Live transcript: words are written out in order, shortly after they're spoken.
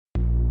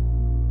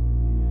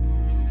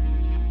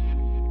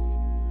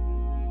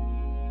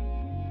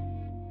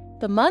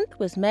The month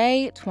was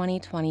May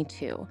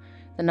 2022.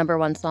 The number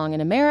one song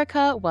in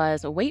America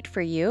was Wait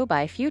For You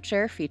by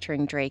Future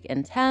featuring Drake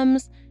and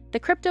Thames. The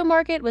crypto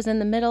market was in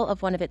the middle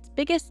of one of its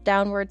biggest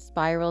downward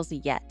spirals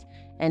yet,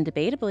 and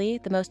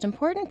debatably, the most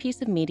important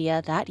piece of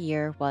media that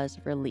year was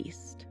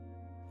released.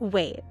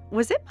 Wait,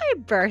 was it my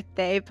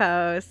birthday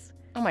post?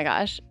 Oh my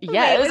gosh.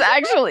 Yes, Wait,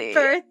 actually.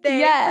 birthday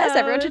Yes, post?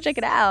 everyone should check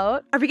it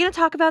out. Are we going to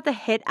talk about the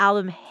hit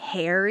album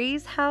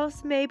Harry's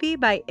House, maybe,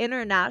 by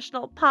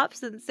international pop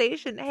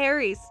sensation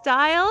Harry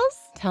Styles?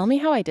 Tell me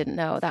how I didn't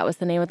know that was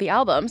the name of the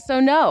album. So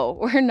no,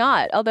 we're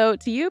not. Although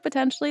to you,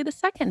 potentially the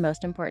second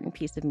most important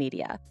piece of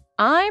media.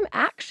 I'm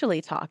actually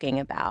talking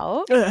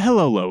about...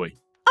 Hello, Loie.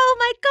 Oh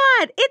my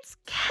God, it's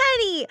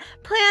Kenny,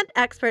 plant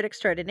expert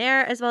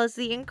extraordinaire, as well as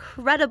the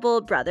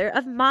incredible brother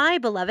of my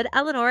beloved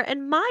Eleanor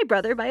and my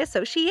brother by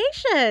association.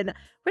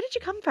 Where did you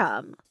come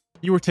from?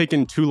 You were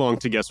taking too long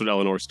to guess what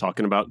Eleanor's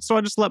talking about, so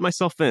I just let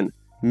myself in.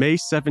 May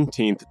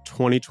 17th,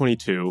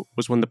 2022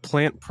 was when the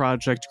Plant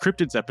Project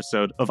Cryptids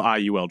episode of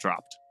IUL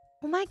dropped.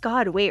 Oh my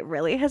God, wait,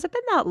 really? Has it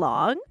been that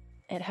long?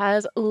 It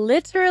has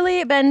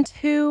literally been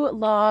too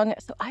long.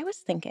 So I was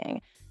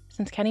thinking,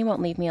 since Kenny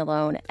won't leave me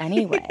alone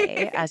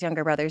anyway, as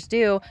younger brothers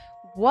do,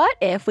 what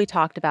if we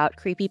talked about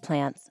creepy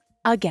plants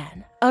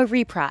again? A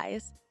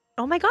reprise.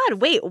 Oh my God,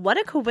 wait, what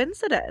a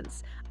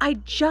coincidence. I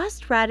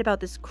just read about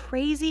this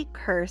crazy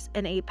curse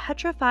in a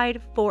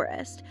petrified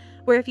forest,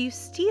 where if you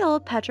steal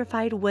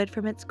petrified wood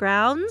from its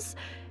grounds,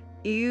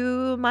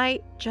 you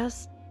might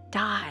just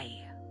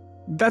die.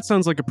 That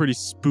sounds like a pretty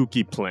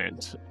spooky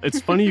plant. It's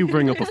funny you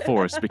bring up a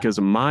forest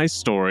because my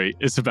story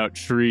is about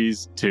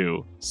trees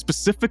too.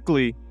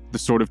 Specifically, the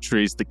sort of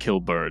trees that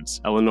kill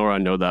birds. Eleanor, I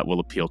know that will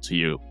appeal to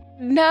you.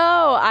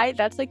 No,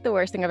 that's like the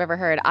worst thing I've ever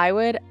heard.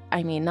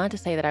 Not to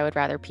say that I would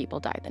rather people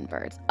die than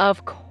birds.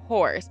 Of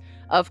course.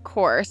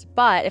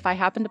 But if I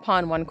happened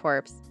upon one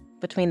corpse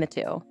between the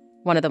two,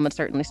 one of them would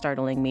certainly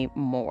startling me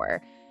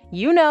more.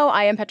 You know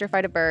I am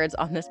petrified of birds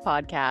on this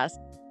podcast.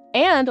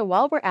 And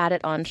while we're at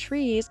it on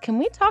trees, can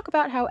we talk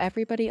about how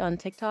everybody on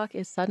TikTok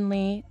is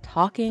suddenly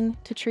talking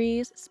to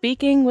trees,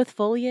 speaking with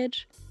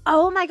foliage?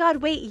 Oh my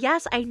God, wait,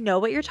 yes, I know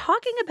what you're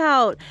talking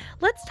about.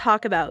 Let's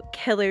talk about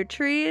killer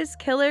trees,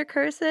 killer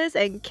curses,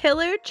 and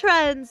killer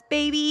trends,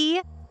 baby.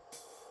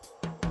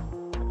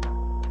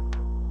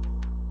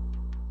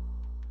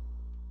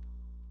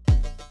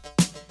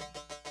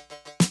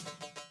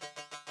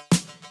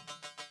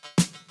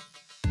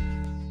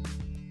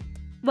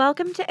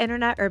 Welcome to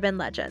Internet Urban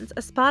Legends,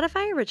 a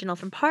Spotify original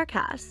from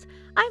Parcast.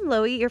 I'm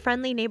Loie, your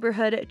friendly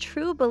neighborhood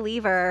true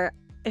believer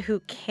who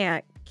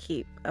can't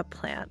keep a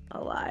plant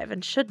alive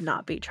and should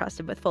not be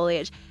trusted with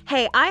foliage.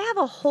 Hey, I have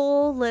a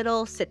whole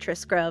little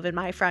citrus grove in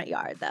my front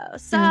yard, though.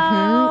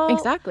 So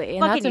exactly,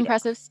 and that's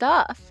impressive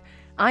stuff.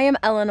 I am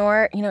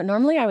Eleanor.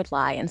 Normally I would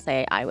lie and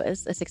say I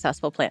was a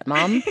successful plant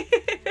mom,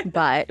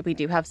 but we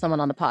do have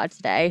someone on the pod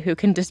today who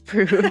can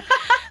disprove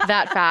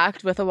that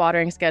fact with a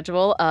watering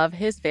schedule of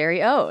his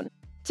very own.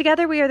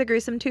 Together, we are the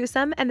Gruesome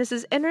Twosome, and this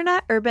is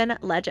Internet Urban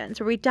Legends,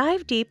 where we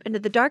dive deep into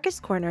the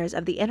darkest corners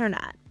of the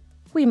internet.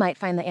 We might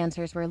find the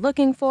answers we're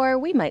looking for,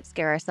 we might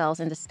scare ourselves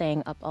into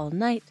staying up all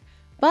night,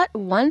 but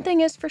one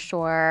thing is for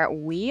sure,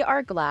 we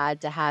are glad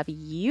to have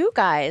you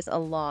guys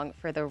along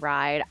for the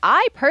ride.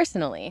 I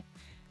personally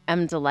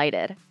am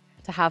delighted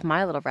to have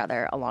my little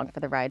brother along for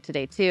the ride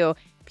today, too.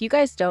 If you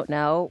guys don't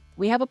know,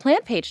 we have a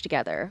plant page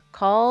together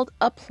called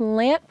A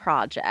Plant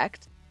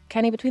Project.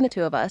 Kenny, between the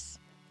two of us,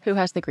 who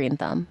has the green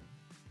thumb?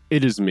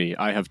 It is me.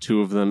 I have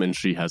two of them and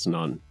she has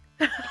none.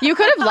 You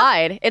could have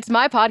lied. It's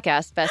my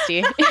podcast,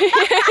 bestie.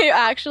 You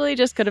actually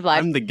just could have lied.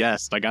 I'm the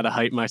guest. I gotta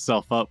hype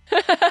myself up.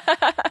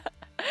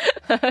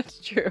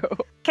 That's true.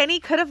 Kenny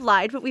could have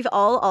lied, but we've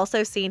all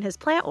also seen his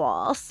plant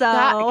wall,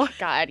 so...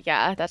 God,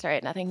 yeah, that's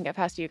right. Nothing can get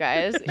past you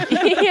guys.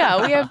 Yeah,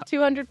 we have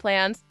 200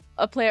 plants,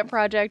 a plant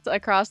project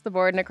across the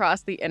board and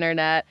across the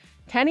internet.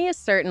 Kenny is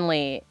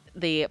certainly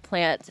the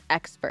plant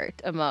expert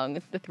among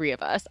the three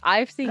of us.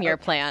 I've seen your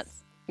plants.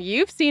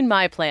 You've seen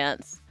my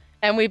plants,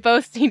 and we've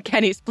both seen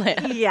Kenny's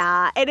plants.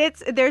 Yeah, and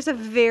there's a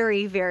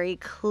very, very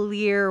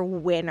clear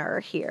winner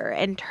here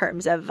in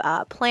terms of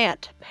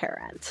plant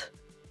parent.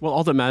 Well,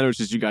 all that matters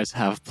is you guys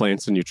have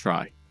plants and you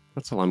try.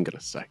 That's all I'm gonna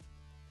say.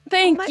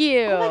 Thank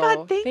you. Oh my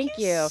God, thank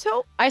you.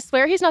 So I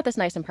swear he's not this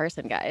nice in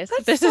person, guys.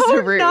 This is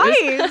so rude.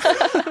 Nice.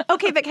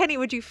 Okay, but Kenny,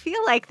 would you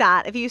feel like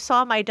that if you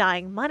saw my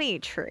dying money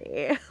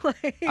tree?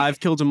 I've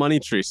killed a money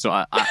tree, so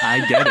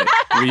I get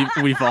it.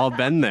 We've all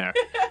been there.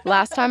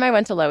 Last time I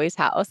went to Loie's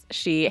house,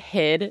 she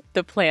hid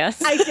the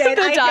plants. I did.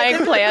 The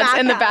dying plants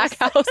in the back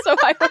house, so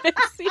I wouldn't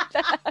see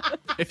them.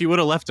 If you would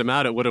have left them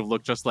out, it would have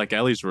looked just like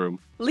Ellie's room.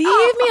 Leave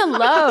me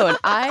alone.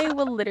 I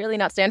will literally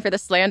not stand for the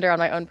slander on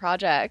my own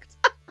project.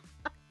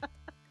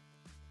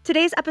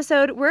 Today's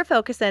episode, we're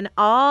focusing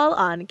all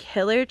on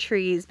killer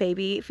trees,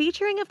 baby,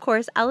 featuring, of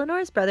course,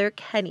 Eleanor's brother,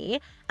 Kenny,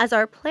 as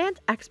our plant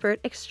expert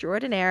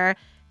extraordinaire.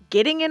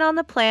 getting in on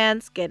the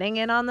plants, getting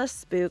in on the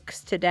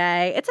spooks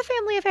today. It's a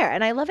family affair,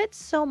 and I love it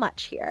so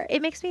much here.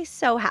 It makes me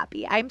so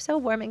happy. I'm so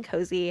warm and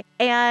cozy,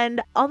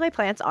 and all my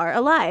plants are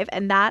alive,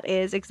 and that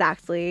is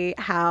exactly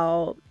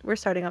how we're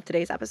starting off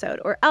today's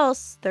episode, or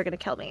else they're going to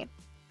kill me,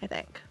 I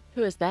think.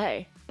 Who is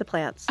they? The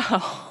plants.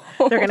 Oh.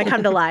 They're going to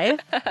come to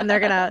life,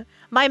 and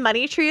my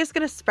money tree is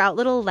going to sprout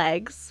little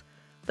legs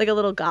like a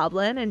little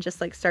goblin and just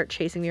like start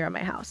chasing me around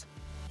my house.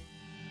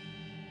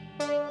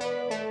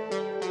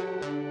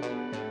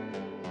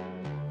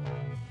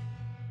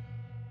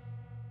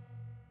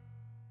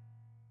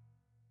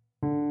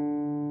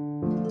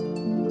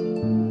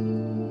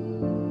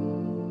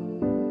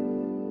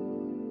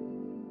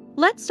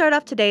 Let's start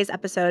off today's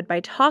episode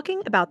by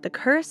talking about the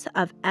curse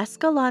of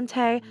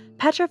Escalante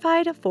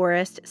Petrified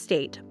Forest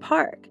State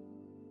Park.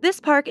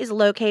 This park is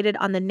located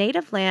on the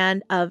native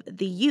land of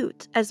the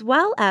Ute, as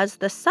well as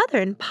the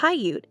southern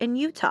Paiute in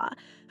Utah,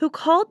 who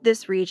called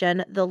this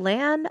region the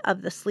land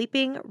of the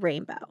sleeping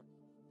rainbow.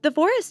 The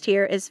forest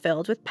here is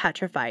filled with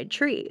petrified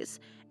trees.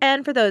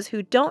 And for those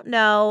who don't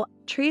know,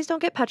 trees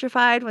don't get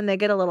petrified when they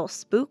get a little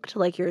spooked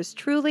like yours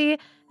truly.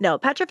 No,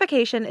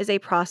 petrification is a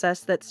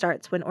process that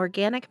starts when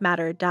organic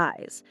matter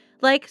dies,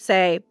 like,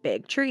 say,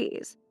 big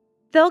trees.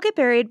 They'll get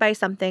buried by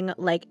something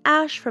like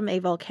ash from a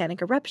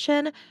volcanic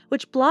eruption,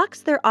 which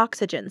blocks their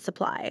oxygen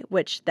supply,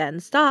 which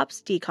then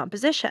stops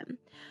decomposition.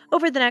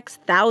 Over the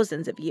next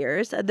thousands of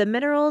years, the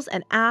minerals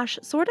and ash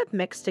sort of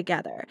mix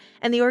together,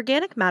 and the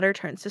organic matter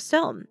turns to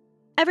stone.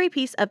 Every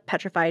piece of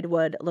petrified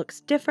wood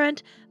looks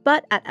different,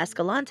 but at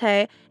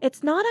Escalante,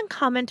 it's not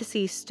uncommon to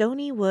see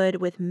stony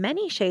wood with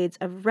many shades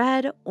of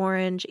red,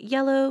 orange,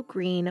 yellow,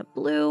 green,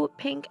 blue,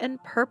 pink,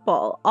 and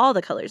purple, all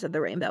the colors of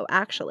the rainbow,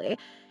 actually.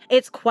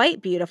 It's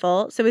quite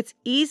beautiful, so it's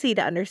easy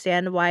to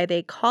understand why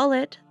they call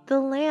it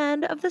the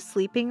land of the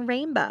sleeping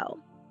rainbow.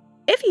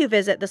 If you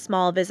visit the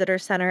small visitor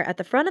center at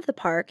the front of the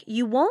park,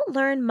 you won't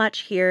learn much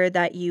here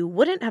that you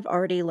wouldn't have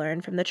already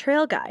learned from the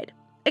trail guide.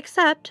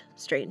 Except,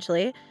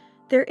 strangely,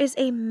 there is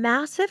a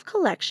massive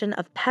collection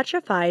of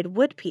petrified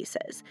wood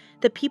pieces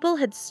that people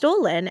had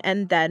stolen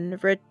and then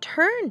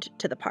returned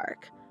to the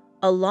park,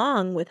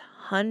 along with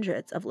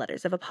hundreds of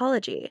letters of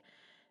apology,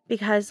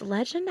 because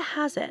legend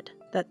has it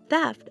that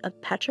theft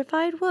of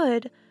petrified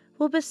wood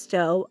will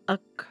bestow a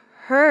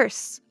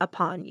curse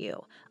upon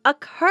you. A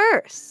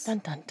curse! Dun,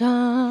 dun,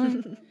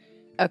 dun.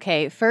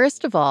 Okay,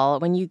 first of all,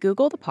 when you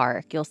Google the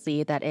park, you'll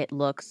see that it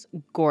looks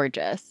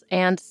gorgeous.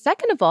 And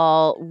second of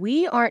all,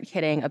 we aren't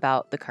kidding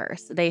about the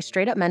curse. They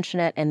straight up mention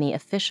it in the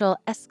official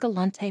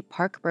Escalante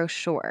Park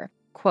brochure.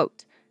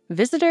 Quote,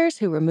 "Visitors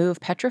who remove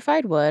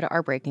petrified wood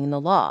are breaking the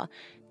law.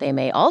 They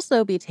may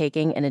also be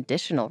taking an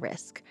additional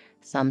risk.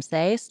 Some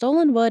say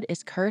stolen wood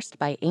is cursed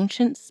by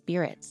ancient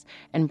spirits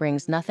and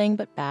brings nothing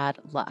but bad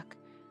luck."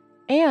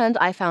 And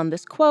I found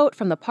this quote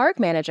from the park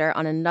manager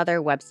on another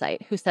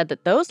website who said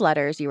that those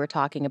letters you were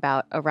talking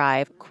about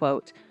arrive,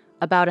 quote,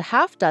 "about a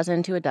half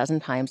dozen to a dozen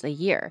times a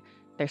year.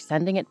 They're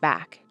sending it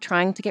back,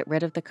 trying to get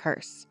rid of the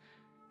curse."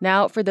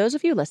 Now, for those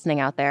of you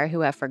listening out there who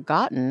have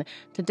forgotten,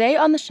 today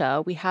on the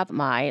show we have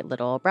my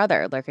little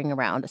brother lurking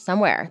around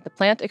somewhere, the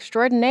plant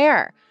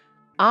extraordinaire.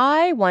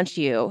 I want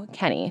you,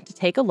 Kenny, to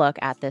take a look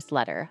at this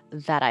letter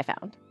that I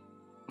found.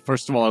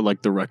 First of all, I'd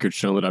like the record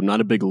show that I'm not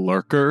a big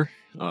lurker.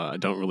 I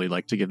don't really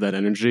like to give that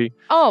energy.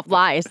 Oh,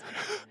 lies.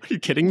 Are you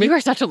kidding me? You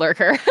are such a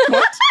lurker.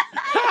 What?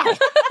 How?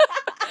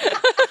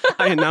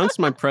 I announce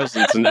my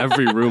presence in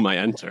every room I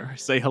enter. I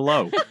say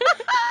hello.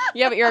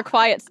 Yeah, but you're a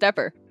quiet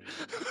stepper.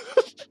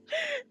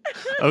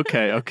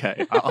 Okay.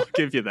 I'll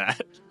give you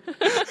that.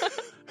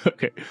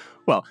 Okay.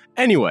 Well,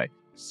 anyway,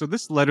 so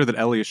this letter that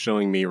Ellie is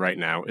showing me right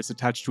now is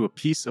attached to a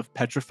piece of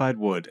petrified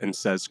wood and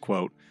says,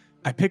 quote,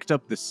 "I picked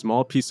up this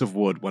small piece of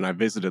wood when I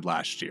visited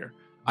last year.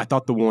 I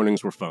thought the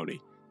warnings were phony.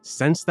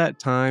 Since that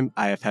time,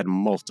 I have had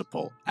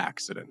multiple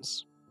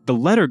accidents." The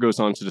letter goes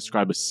on to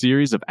describe a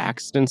series of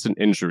accidents and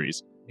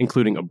injuries,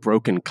 including a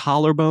broken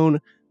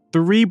collarbone,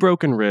 3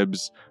 broken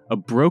ribs, a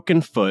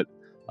broken foot,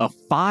 a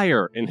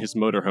fire in his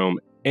motorhome,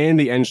 and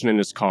the engine in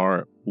his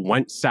car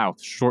went south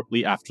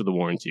shortly after the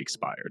warranty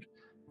expired.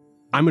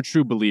 "I'm a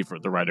true believer,"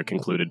 the writer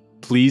concluded.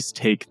 "Please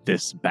take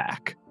this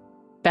back."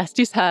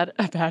 Bestie's had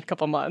a bad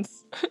couple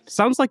months.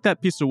 Sounds like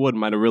that piece of wood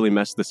might have really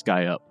messed this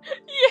guy up.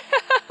 Yeah.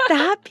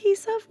 That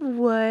piece of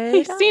wood.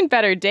 He's seen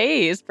better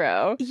days,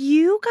 bro.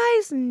 You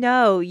guys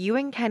know, you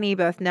and Kenny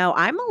both know,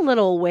 I'm a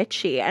little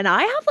witchy, and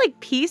I have like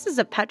pieces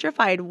of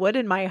petrified wood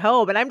in my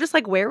home, and I'm just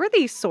like, where were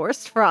these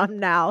sourced from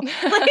now? Like,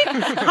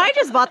 I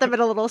just bought them at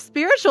a little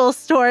spiritual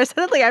store.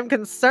 Suddenly I'm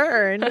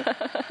concerned.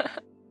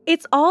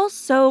 It's all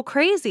so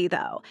crazy,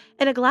 though.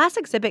 In a glass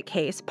exhibit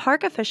case,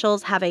 park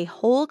officials have a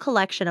whole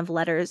collection of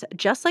letters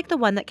just like the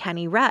one that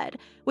Kenny read,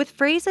 with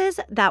phrases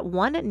that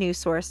one news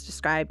source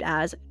described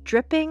as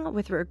dripping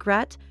with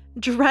regret,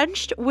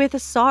 drenched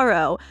with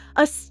sorrow,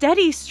 a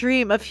steady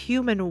stream of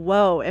human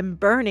woe and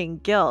burning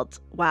guilt.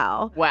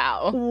 Wow.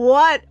 Wow.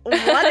 What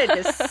a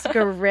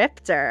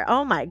descriptor.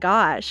 Oh my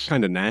gosh.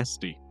 Kind of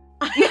nasty.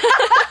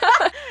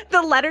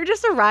 The letter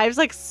just arrives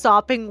like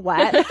sopping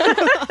wet.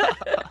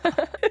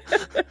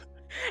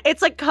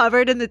 It's like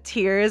covered in the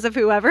tears of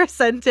whoever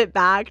sent it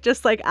back,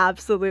 just like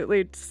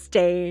absolutely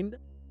stained.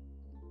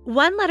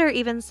 One letter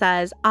even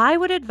says, I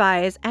would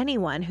advise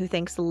anyone who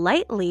thinks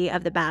lightly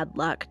of the bad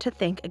luck to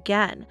think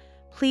again.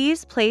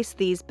 Please place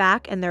these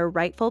back in their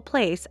rightful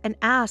place and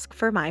ask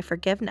for my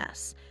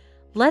forgiveness.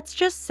 Let's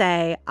just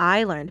say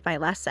I learned my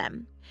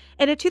lesson.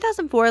 In a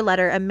 2004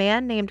 letter, a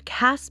man named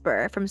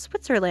Casper from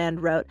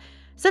Switzerland wrote,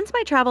 since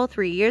my travel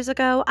 3 years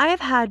ago, I have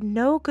had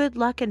no good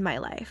luck in my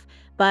life,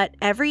 but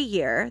every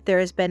year there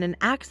has been an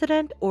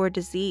accident or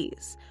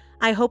disease.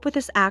 I hope with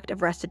this act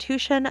of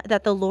restitution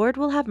that the Lord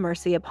will have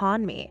mercy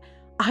upon me.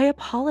 I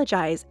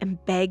apologize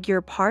and beg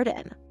your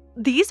pardon.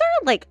 These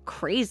are like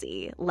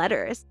crazy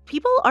letters.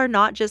 People are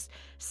not just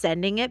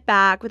sending it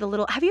back with a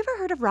little. Have you ever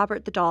heard of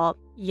Robert the Doll?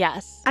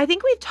 Yes. I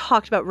think we've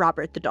talked about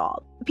Robert the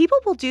Doll. People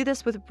will do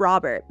this with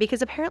Robert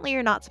because apparently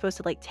you're not supposed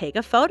to like take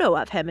a photo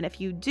of him. And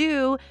if you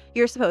do,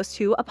 you're supposed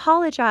to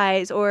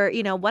apologize or,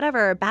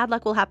 whatever, bad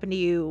luck will happen to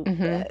you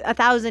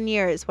 1,000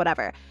 years,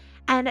 whatever.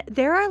 And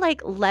there are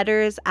like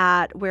letters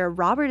at where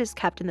Robert is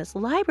kept in this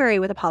library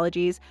with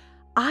apologies.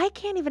 I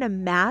can't even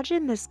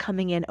imagine this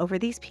coming in over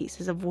these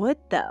pieces of wood,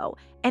 though,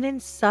 and in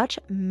such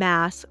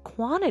mass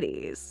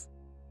quantities.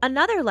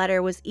 Another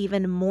letter was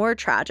even more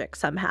tragic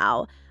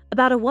somehow,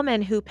 about a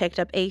woman who picked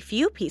up a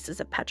few pieces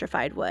of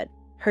petrified wood.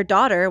 Her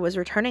daughter was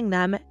returning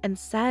them and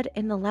said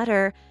in the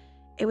letter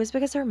it was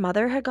because her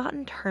mother had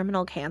gotten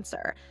terminal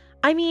cancer.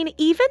 I mean,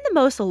 even the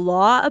most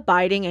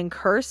law-abiding and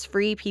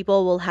curse-free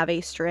people will have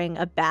a string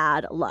of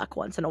bad luck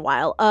once in a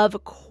while,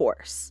 of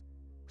course.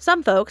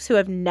 Some folks who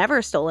have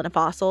never stolen a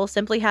fossil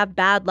simply have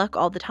bad luck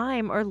all the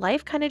time, or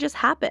life kind of just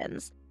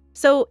happens.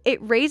 So it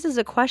raises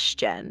a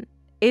question.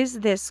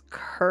 Is this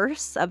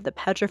curse of the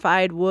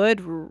petrified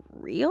wood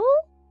real?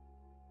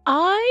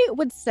 I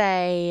would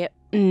say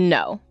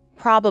no,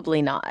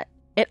 probably not.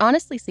 It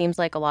honestly seems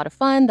like a lot of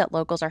fun that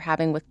locals are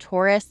having with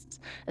tourists,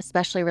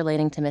 especially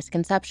relating to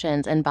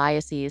misconceptions and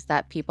biases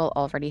that people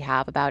already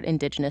have about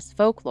Indigenous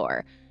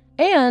folklore.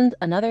 And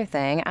another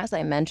thing, as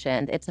I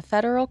mentioned, it's a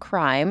federal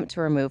crime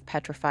to remove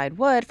petrified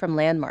wood from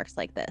landmarks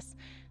like this.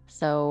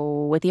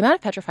 So with the amount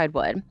of petrified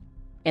wood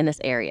in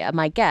this area,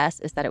 my guess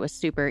is that it was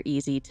super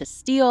easy to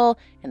steal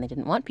and they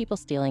didn't want people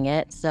stealing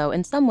it. So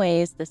in some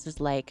ways, this is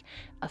like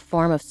a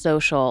form of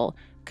social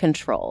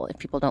control. If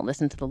people don't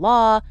listen to the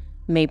law,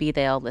 maybe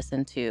they'll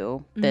listen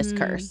to this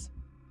curse.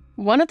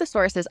 One of the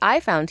sources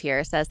I found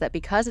here says that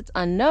because it's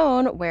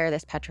unknown where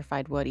this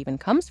petrified wood even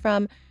comes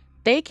from,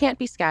 they can't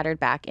be scattered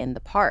back in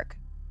the park.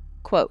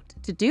 Quote,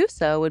 to do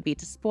so would be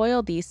to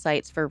spoil these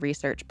sites for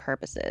research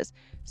purposes.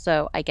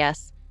 So I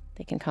guess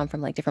they can come from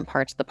like different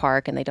parts of the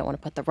park and they don't want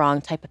to put the wrong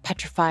type of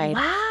petrified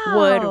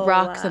wood,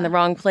 rocks in the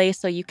wrong place.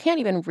 So you can't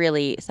even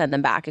really send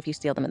them back if you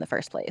steal them in the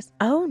first place.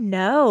 Oh,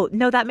 no.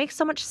 No, that makes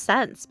so much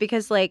sense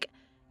because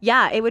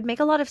yeah, it would make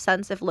a lot of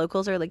sense if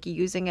locals are like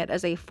using it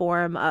as a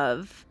form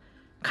of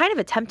kind of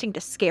attempting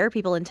to scare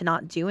people into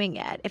not doing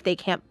it if they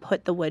can't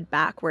put the wood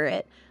back where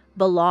it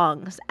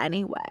belongs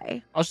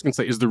anyway. I was just going to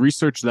say, is the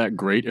research that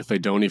great if they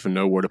don't even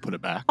know where to put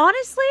it back?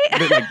 Honestly?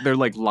 they're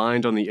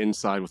lined on the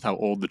inside with how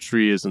old the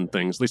tree is and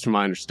things, at least from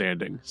my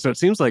understanding. So it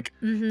seems like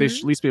they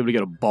should at least be able to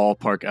get a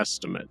ballpark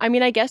estimate. I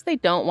mean, I guess they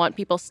don't want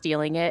people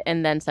stealing it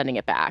and then sending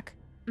it back,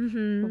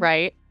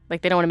 right?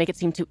 Like they don't want to make it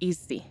seem too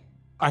easy.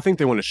 I think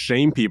they want to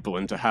shame people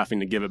into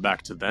having to give it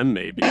back to them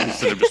maybe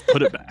instead of just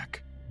put it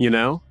back,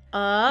 Oh,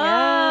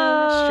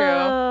 yeah, that's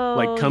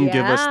true. Like, come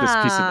give us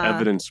this piece of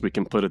evidence we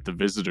can put at the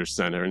visitor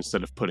center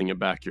instead of putting it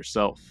back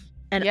yourself.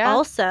 And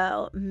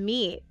also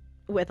meet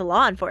with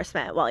law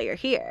enforcement while you're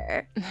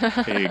here.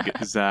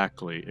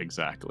 Exactly.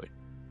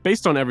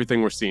 Based on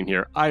everything we're seeing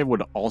here, I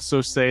would also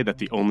say that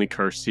the only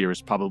curse here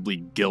is probably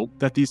guilt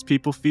that these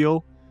people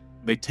feel.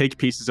 They take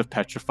pieces of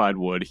petrified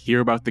wood, hear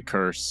about the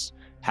curse,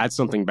 had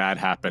something bad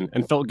happen,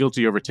 and felt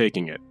guilty over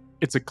taking it.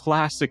 It's a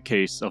classic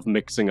case of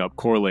mixing up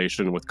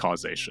correlation with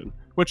causation,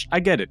 which I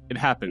get it. It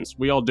happens.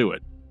 We all do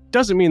it.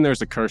 Doesn't mean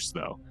there's a curse,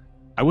 though.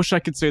 I wish I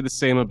could say the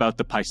same about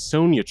the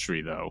Pisonia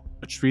tree, though,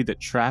 a tree that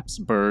traps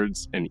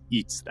birds and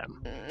eats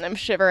them. I'm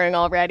shivering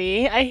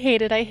already. I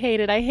hate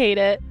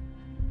it.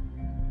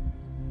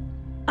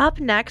 Up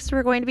next,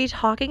 we're going to be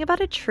talking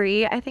about a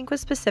tree I think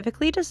was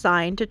specifically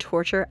designed to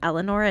torture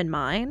Eleanor in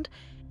mind,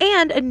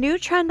 and a new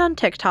trend on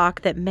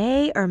TikTok that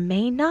may or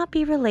may not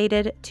be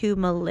related to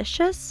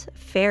malicious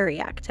fairy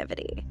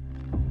activity.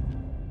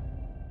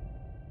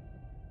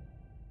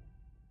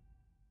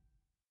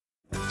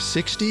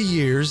 "60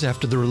 years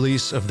after the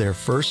release of their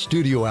first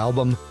studio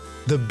album,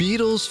 the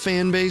Beatles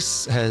fan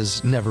base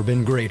has never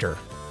been greater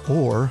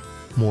or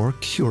more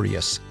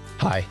curious.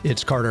 Hi,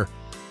 it's Carter.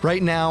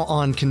 Right now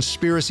on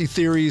Conspiracy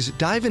Theories,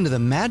 dive into the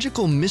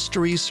magical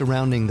mystery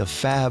surrounding the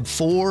Fab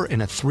Four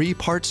in a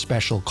 3-part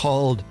special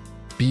called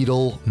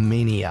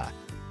Beatlemania.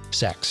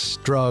 Sex,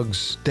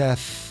 drugs,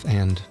 death,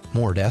 and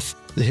more death.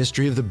 The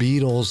history of the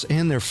Beatles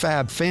and their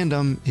Fab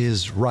fandom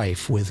is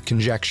rife with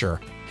conjecture,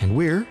 and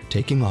we're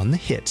taking on the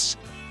hits.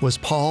 Was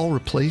Paul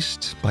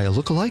replaced by a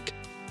lookalike?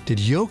 Did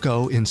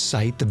Yoko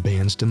incite the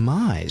band's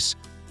demise?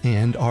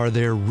 And are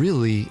there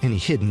really any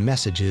hidden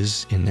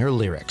messages in their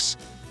lyrics?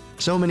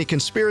 So many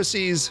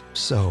conspiracies,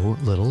 so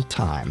little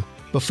time.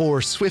 Before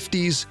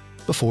Swifties,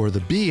 before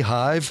the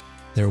Beehive,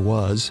 there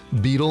was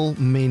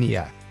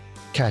Beatlemania.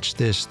 Catch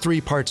this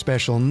 3-part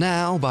special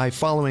now by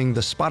following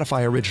the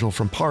Spotify original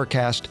from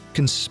Parcast,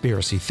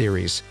 Conspiracy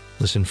Theories.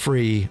 Listen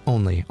free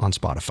only on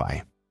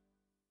Spotify.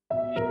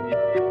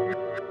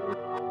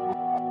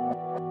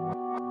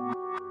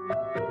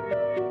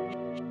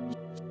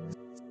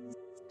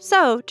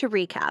 So, to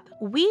recap,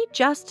 we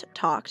just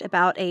talked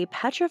about a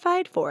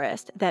petrified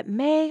forest that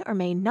may or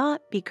may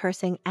not be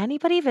cursing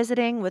anybody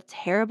visiting with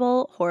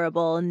terrible,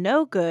 horrible,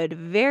 no good,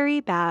 very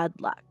bad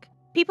luck.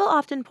 People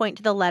often point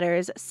to the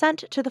letters sent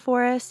to the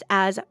forest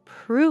as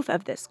proof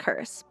of this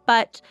curse,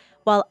 but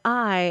while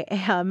I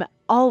am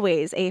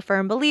always a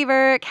firm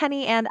believer,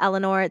 Kenny and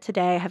Eleanor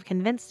today have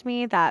convinced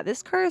me that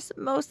this curse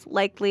most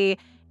likely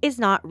is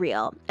not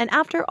real, and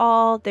after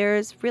all,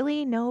 there's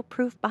really no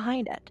proof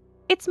behind it.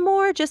 It's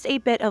more just a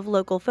bit of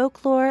local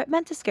folklore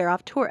meant to scare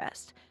off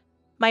tourists.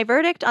 My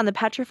verdict on the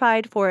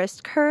petrified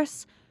forest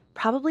curse,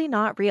 probably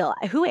not real.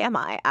 Who am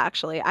I,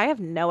 actually? I have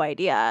no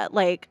idea.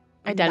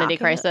 Identity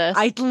crisis.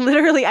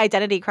 Literally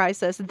identity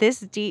crisis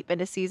this deep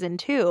into season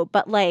 2.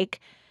 But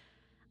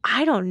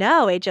I don't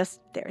know.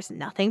 There's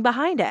nothing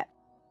behind it.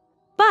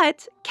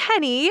 But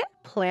Kenny,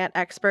 plant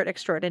expert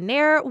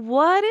extraordinaire,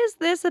 what is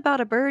this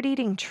about a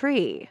bird-eating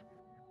tree?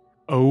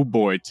 Oh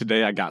boy,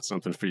 today I got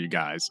something for you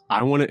guys.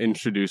 I want to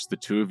introduce the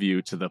two of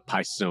you to the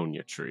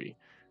Pisonia tree.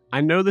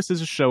 I know this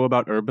is a show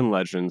about urban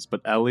legends,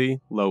 but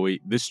Ellie, Loie,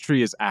 this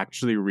tree is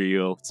actually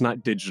real. It's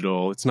not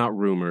digital. It's not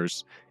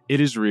rumors. It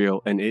is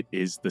real, and it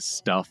is the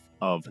stuff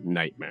of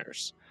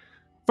nightmares.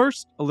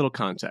 First, a little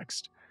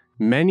context.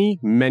 Many,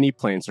 many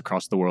plants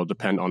across the world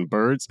depend on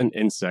birds and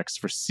insects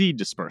for seed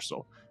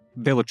dispersal.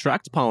 They'll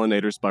attract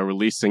pollinators by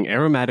releasing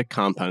aromatic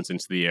compounds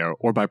into the air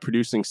or by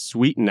producing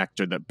sweet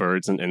nectar that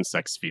birds and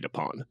insects feed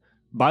upon.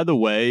 By the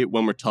way,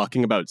 when we're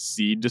talking about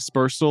seed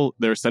dispersal,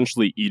 they're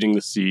essentially eating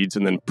the seeds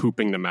and then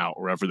pooping them out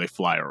wherever they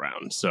fly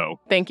around. So,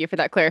 Thank you for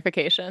that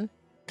clarification.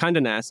 kind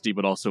of nasty,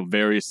 but also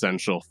very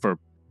essential for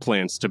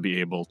plants to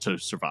be able to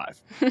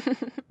survive.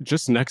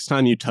 Just next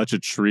time you touch a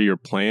tree or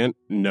plant,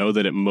 know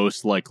that it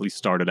most likely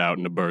started out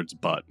in a bird's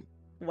butt.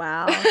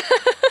 Wow.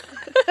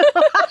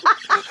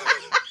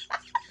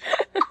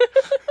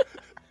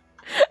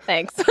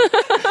 Thanks.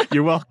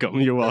 You're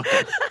welcome. You're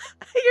welcome.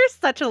 You're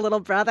such a little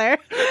brother.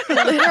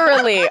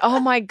 Literally. Oh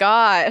my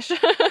gosh.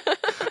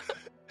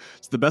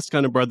 It's the best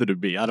kind of brother to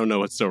be. I don't know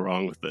what's so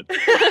wrong with it.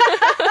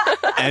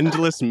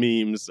 Endless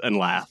memes and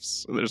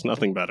laughs. There's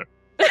nothing better.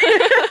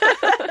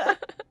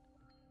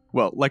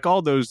 Well, like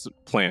all those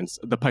plants,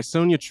 the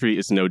Pisonia tree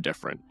is no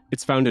different.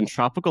 It's found in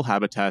tropical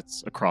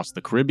habitats across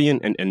the Caribbean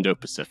and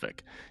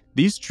Indo-Pacific.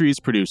 These trees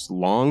produce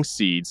long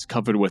seeds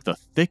covered with a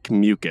thick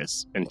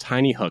mucus and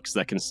tiny hooks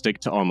that can stick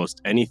to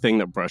almost anything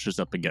that brushes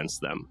up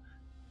against them.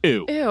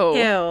 Ew. Ew.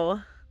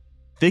 Ew.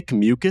 Thick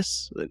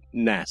mucus?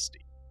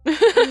 Nasty.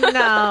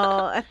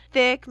 No, a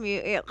thick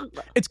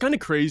It's kind of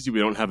crazy we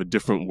don't have a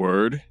different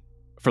word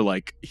for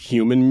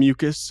human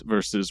mucus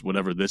versus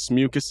whatever this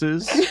mucus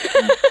is.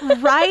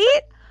 Right?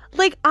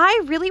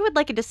 I really would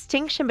like a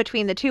distinction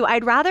between the two.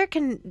 I'd rather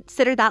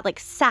consider that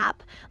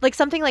sap,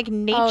 something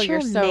nature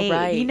you're so made.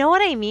 right. You know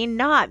what I mean?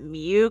 Not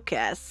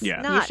mucus.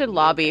 Yeah. Not You should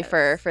lobby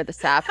mucus. for the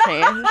sap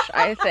change,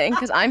 I think,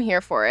 because I'm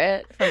here for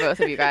it from both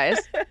of you guys.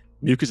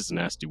 Mucus is a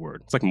nasty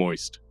word. It's like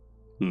moist.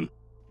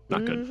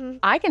 Not good. Mhm.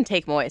 I can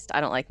take moist.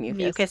 I don't like mucus.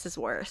 Mucus is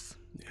worse.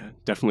 Yeah,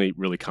 definitely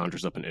really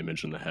conjures up an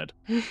image in the head.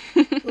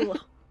 Ugh.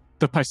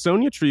 The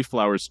Pisonia tree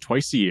flowers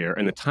twice a year,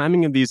 and the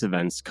timing of these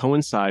events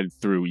coincide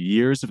through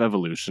years of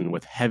evolution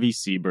with heavy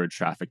seabird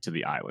traffic to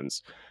the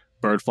islands.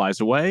 Bird flies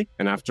away,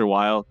 and after a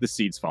while, the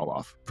seeds fall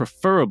off,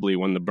 preferably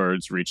when the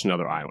birds reach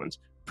another island.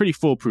 Pretty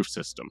foolproof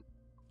system.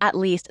 At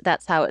least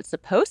that's how it's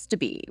supposed to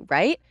be,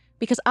 right?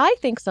 Because I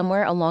think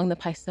somewhere along the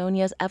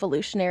Pisonia's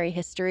evolutionary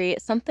history,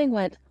 something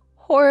went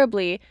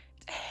horribly,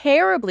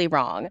 terribly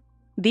wrong.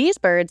 These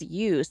birds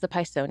use the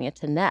Pisonia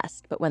to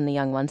nest, but when the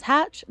young ones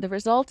hatch, the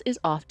result is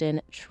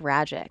often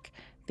tragic.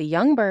 The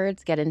young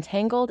birds get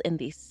entangled in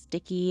these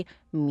sticky,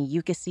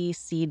 mucousy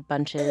seed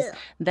bunches,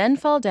 then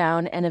fall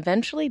down and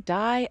eventually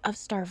die of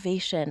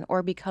starvation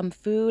or become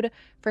food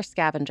for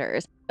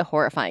scavengers. A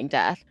horrifying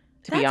death,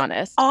 to be That's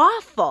honest.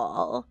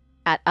 Awful.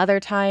 At other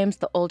times,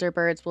 the older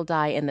birds will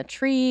die in the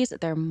trees,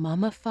 their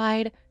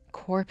mummified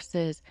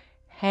corpses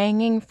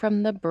hanging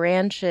from the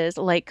branches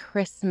like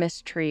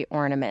Christmas tree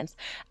ornaments.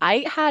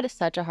 I had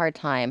such a hard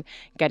time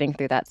getting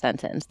through that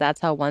sentence. That's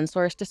how one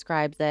source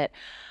describes it.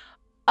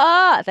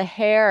 The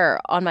hair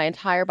on my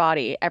entire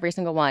body, every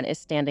single one, is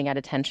standing at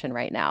attention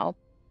right now.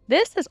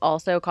 This has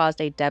also caused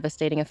a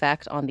devastating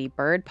effect on the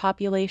bird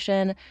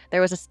population.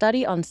 There was a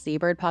study on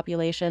seabird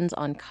populations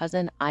on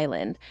Cousin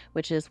Island,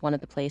 which is one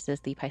of the places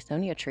the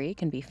Pisonia tree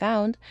can be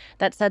found,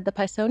 that said the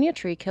Pisonia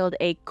tree killed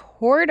a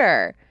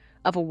quarter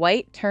of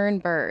white tern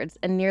birds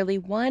and nearly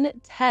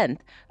 1/10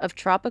 of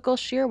tropical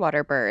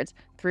shearwater birds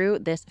through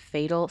this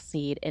fatal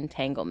seed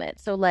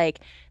entanglement. So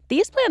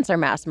these plants are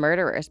mass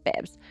murderers,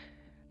 babes.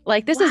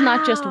 Like, this is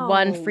not just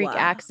one freak Wow.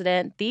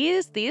 accident.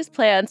 These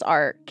plants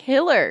are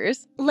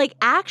killers. Like,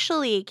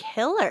 actually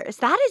killers.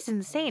 That is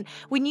insane.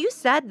 When you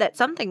said that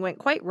something went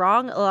quite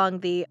wrong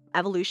along the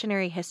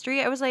evolutionary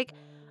history, I was like,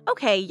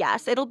 okay,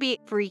 yes, it'll be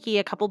freaky.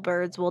 A couple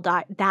birds will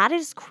die. That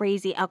is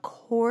crazy. A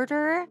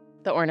quarter?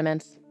 The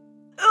ornaments.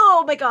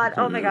 Oh my God.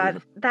 Oh my God.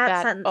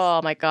 That sentence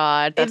Oh my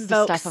God. That's the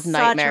invokes stuff of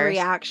such a nightmares.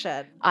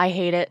 reaction. I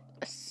hate it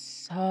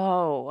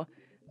so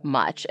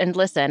much. And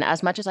listen,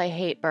 as much as I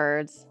hate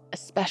birds,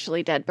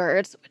 especially dead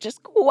birds, which is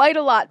quite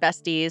a lot,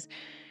 besties,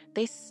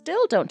 they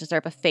still don't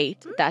deserve a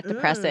fate that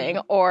depressing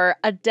or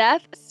a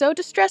death so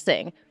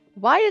distressing.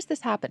 Why is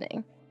this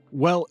happening?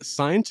 Well,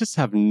 scientists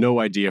have no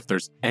idea if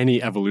there's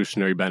any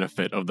evolutionary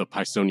benefit of the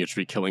Pisonia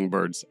tree killing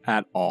birds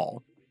at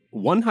all.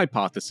 One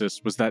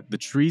hypothesis was that the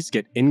trees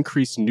get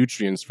increased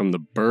nutrients from the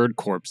bird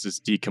corpses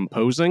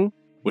decomposing,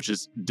 which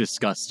is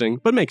disgusting,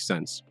 but makes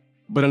sense.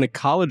 But an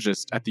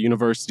ecologist at the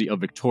University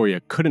of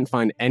Victoria couldn't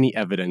find any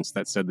evidence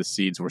that said the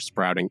seeds were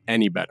sprouting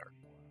any better.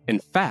 In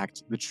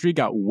fact, the tree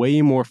got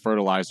way more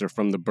fertilizer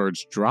from the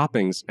birds'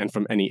 droppings and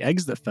from any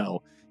eggs that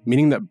fell,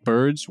 meaning that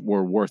birds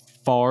were worth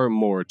far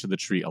more to the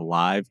tree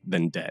alive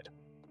than dead.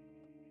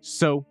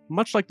 So,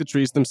 much like the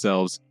trees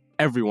themselves,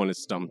 everyone is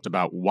stumped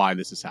about why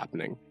this is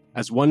happening.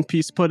 As one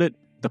piece put it,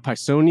 the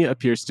Pisonia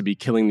appears to be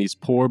killing these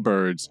poor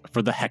birds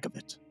for the heck of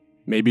it.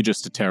 Maybe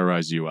just to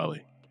terrorize you,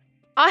 Ellie.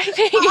 I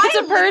think it's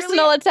a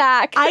personal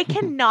attack. I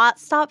cannot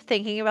stop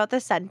thinking about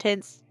the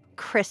sentence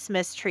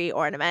Christmas tree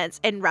ornaments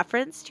in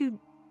reference to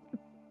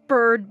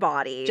bird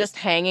bodies. Just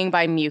hanging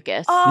by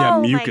mucus. Oh, my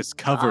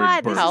mucus-covered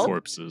God, bird this is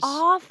corpses.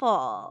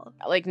 awful.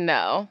 Like,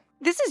 no.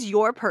 This is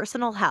your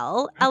personal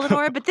hell,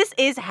 Eleanor, but this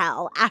is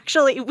hell.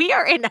 Actually, we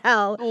are in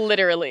hell.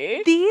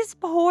 Literally. These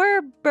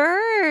poor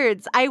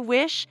birds. I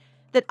wish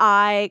that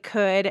I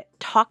could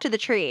talk to the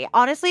tree.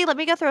 Honestly, let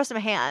me go throw some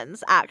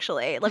hands,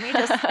 actually. Let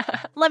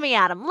me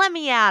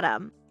at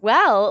him.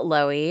 Well,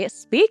 Loie,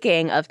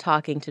 speaking of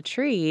talking to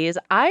trees,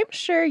 I'm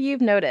sure you've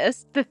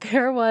noticed that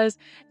there was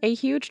a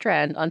huge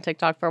trend on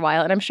TikTok for a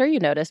while. And I'm sure you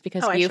noticed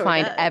because I you sure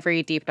find did.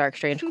 every deep, dark,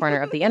 strange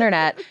corner of the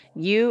internet.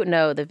 You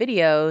know the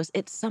videos.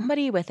 It's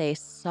somebody with a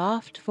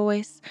soft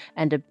voice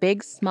and a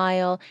big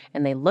smile.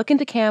 And they look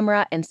into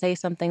camera and say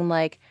something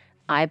like,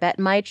 "I bet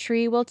my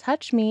tree will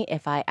touch me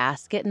if I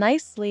ask it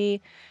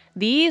nicely."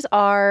 These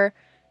are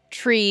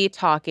tree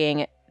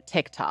talking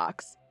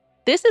TikToks.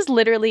 This is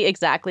literally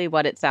exactly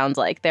what it sounds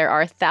like. There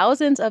are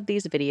thousands of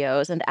these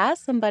videos, and as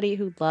somebody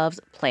who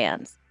loves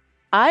plants,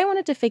 I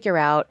wanted to figure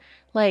out,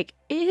 like,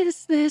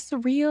 is this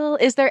real?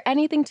 Is there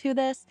anything to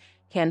this?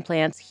 Can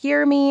plants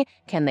hear me?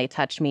 Can they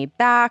touch me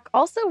back?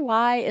 Also,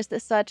 why is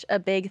this such a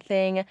big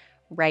thing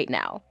right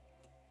now?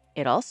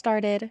 It all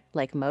started,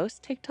 like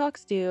most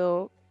TikToks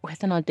do,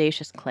 with an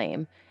audacious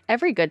claim.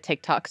 Every good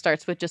TikTok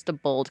starts with just a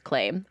bold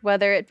claim,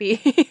 whether it be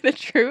the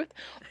truth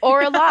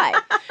or a lie.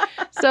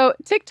 So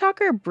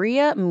TikToker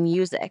Bria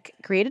Music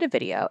created a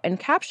video and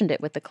captioned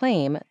it with the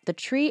claim, "The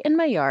tree in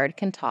my yard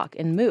can talk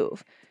and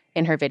move."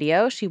 In her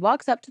video, she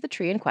walks up to the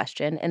tree in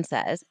question and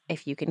says,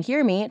 "If you can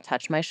hear me,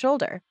 touch my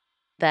shoulder."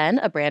 Then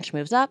a branch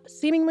moves up,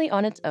 seemingly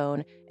on its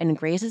own, and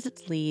grazes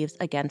its leaves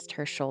against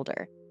her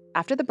shoulder.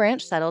 After the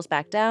branch settles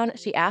back down,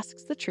 she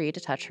asks the tree to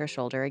touch her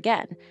shoulder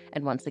again,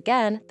 and once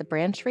again, the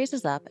branch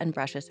raises up and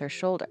brushes her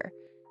shoulder.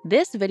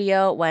 This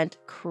video went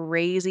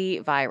crazy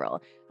viral.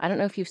 I don't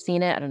know if you've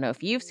seen it. I don't know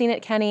if you've seen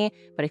it, Kenny,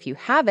 but if you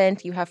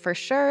haven't, you have for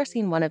sure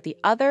seen one of the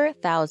other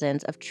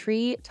thousands of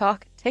tree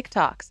talk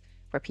TikToks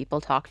where people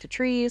talk to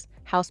trees,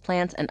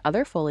 houseplants, and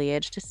other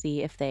foliage to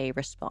see if they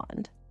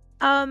respond.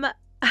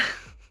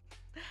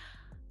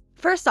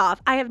 First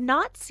off, I have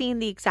not seen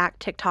the exact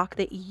TikTok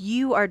that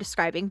you are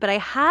describing, but I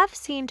have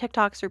seen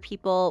TikToks where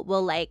people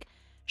will like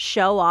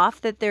show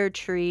off that their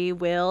tree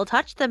will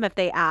touch them if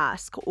they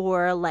ask,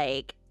 or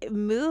like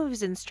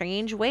moves in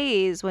strange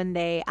ways when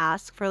they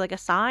ask for like a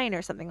sign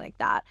or something like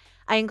that.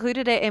 I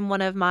included it in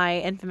one of my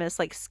infamous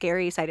like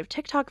scary side of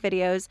TikTok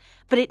videos,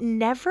 but it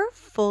never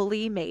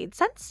fully made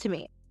sense to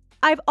me.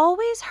 I've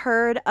always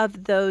heard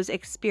of those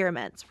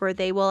experiments where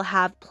they will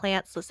have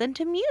plants listen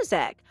to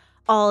music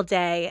all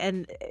day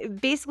and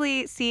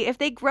basically see if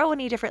they grow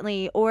any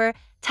differently, or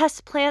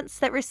test plants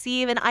that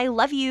receive an "I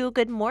love you,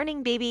 good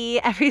morning,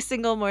 baby" every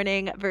single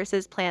morning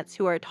versus plants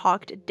who are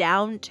talked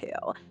down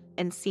to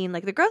and seen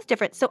like the growth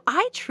difference. So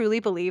I truly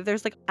believe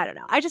there's like, I don't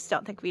know, I just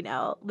don't think we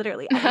know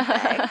literally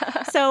anything.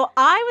 So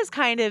I was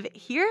kind of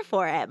here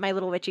for it, my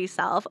little witchy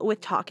self,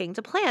 with talking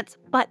to plants.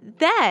 But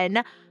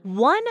then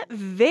one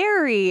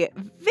very,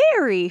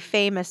 very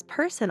famous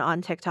person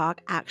on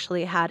TikTok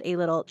actually had a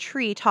little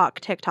tree talk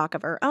TikTok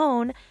of her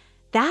own,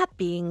 that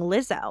being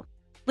Lizzo.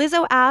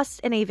 Lizzo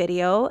asked in a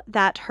video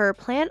that her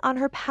plant on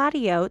her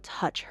patio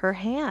touch her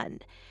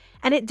hand.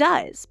 And it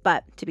does,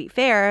 but to be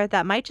fair,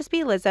 that might just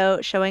be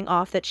Lizzo showing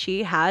off that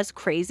she has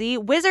crazy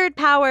wizard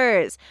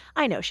powers.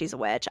 I know she's a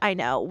witch. I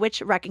know.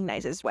 Witch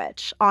recognizes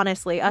witch.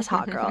 Honestly, us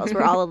hot girls,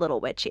 we're all a little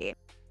witchy.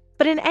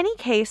 But in any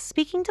case,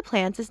 speaking to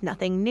plants is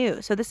nothing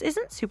new, so this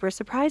isn't super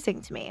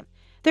surprising to me.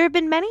 There have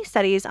been many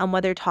studies on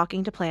whether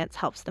talking to plants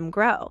helps them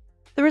grow.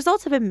 The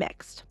results have been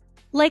mixed.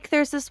 Like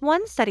there's this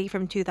one study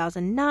from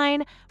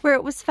 2009 where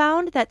it was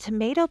found that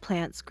tomato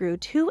plants grew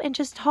 2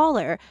 inches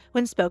taller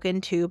when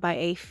spoken to by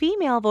a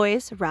female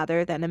voice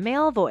rather than a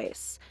male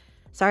voice.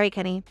 Sorry,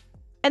 Kenny.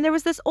 And there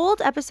was this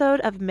old episode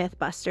of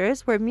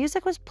Mythbusters where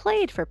music was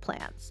played for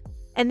plants,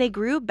 and they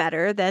grew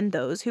better than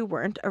those who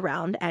weren't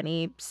around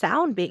any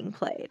sound being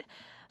played.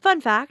 Fun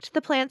fact,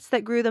 the plants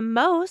that grew the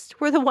most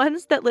were the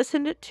ones that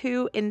listened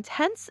to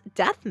intense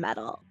death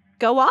metal.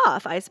 Go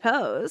off, I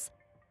suppose.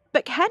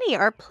 But Kenny,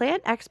 our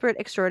plant expert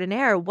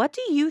extraordinaire, what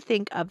do you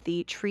think of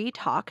the tree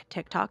talk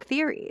TikTok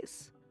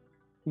theories?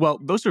 Well,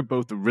 those are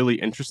both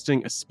really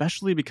interesting,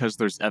 especially because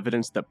there's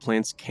evidence that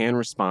plants can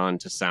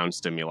respond to sound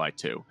stimuli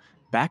too.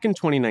 Back in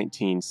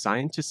 2019,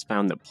 scientists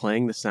found that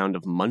playing the sound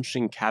of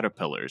munching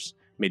caterpillars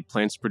made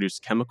plants produce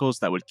chemicals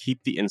that would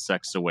keep the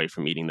insects away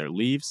from eating their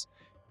leaves.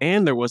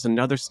 And there was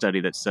another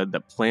study that said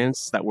that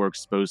plants that were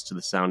exposed to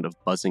the sound of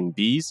buzzing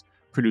bees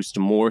produced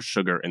more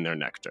sugar in their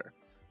nectar.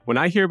 When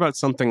I hear about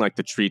something like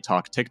the tree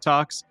talk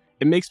TikToks,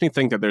 it makes me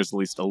think that there's at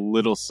least a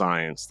little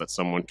science that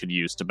someone could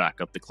use to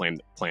back up the claim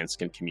that plants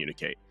can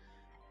communicate.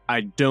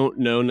 I don't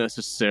know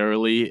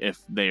necessarily if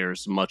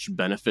there's much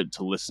benefit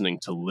to listening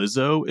to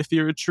Lizzo if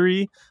you're a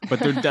tree, but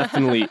there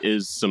definitely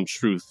is some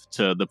truth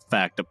to the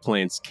fact that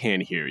plants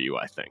can hear you,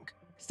 I think.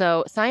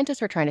 So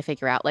scientists were trying to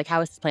figure out,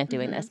 how is this plant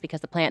doing this?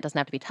 Because the plant doesn't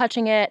have to be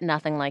touching it,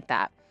 nothing like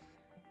that.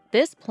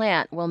 This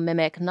plant will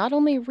mimic not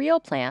only real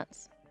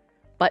plants,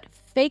 but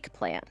fake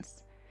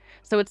plants.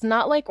 So it's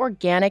not like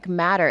organic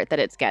matter that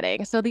it's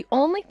getting. So the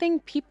only thing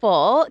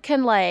people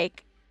can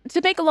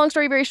to make a long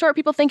story very short,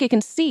 people think it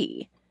can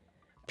see.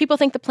 People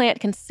think the plant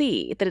can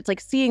see, that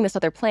it's seeing this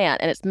other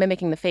plant and it's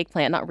mimicking the fake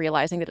plant, not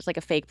realizing that it's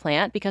a fake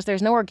plant because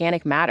there's no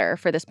organic matter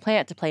for this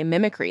plant to play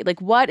mimicry.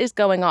 What is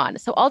going on?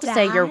 So all to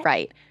say, you're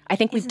right. I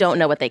think we don't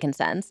know what they can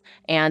sense.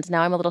 And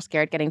now I'm a little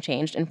scared getting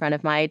changed in front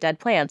of my dead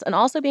plants and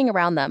also being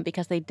around them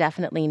because they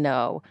definitely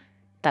know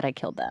that I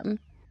killed them.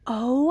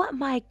 Oh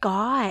my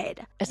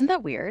God. Isn't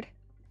that weird?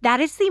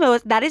 That is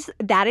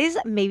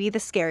maybe the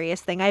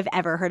scariest thing I've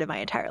ever heard in my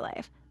entire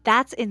life.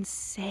 That's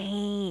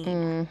insane.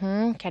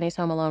 Mm-hmm. Kenny's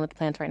home alone with the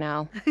plants right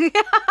now.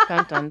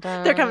 Dun, dun,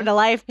 dun. They're coming to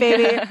life,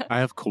 baby. I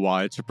have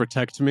Kawhi to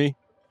protect me.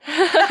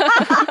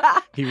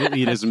 He will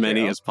eat as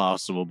many as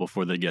possible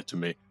before they get to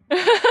me.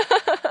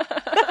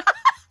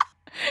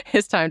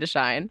 His time to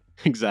shine.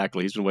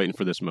 Exactly. He's been waiting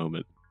for this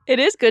moment. It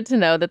is good to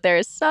know that there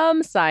is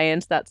some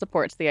science that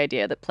supports the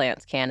idea that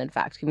plants can, in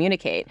fact,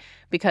 communicate.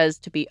 Because,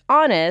 to be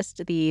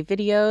honest, the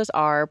videos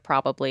are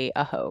probably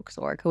a hoax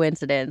or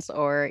coincidence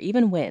or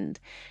even wind.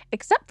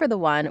 Except for the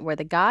one where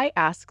the guy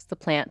asks the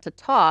plant to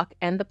talk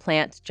and the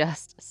plant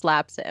just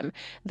slaps him.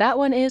 That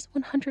one is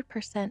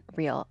 100%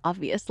 real,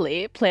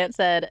 obviously. Plant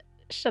said,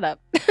 "Shut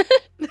up."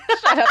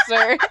 Shut up,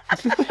 sir.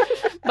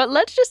 But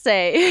let's just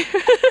say,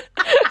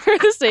 for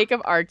the sake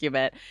of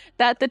argument,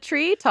 that the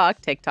tree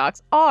talk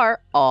TikToks are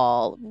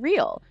all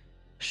real.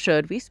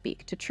 Should we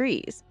speak to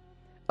trees?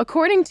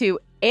 According to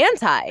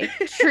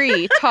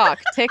anti-tree talk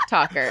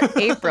TikToker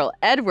April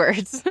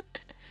Edwards,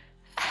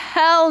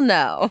 hell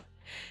no.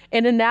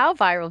 In a now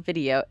viral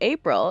video,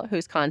 April,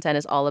 whose content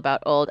is all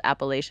about old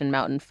Appalachian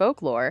mountain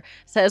folklore,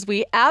 says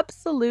we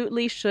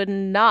absolutely should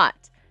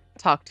not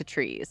talk to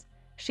trees.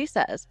 She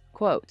says,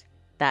 quote,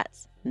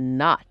 "That's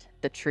not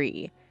the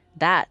tree.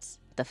 That's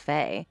the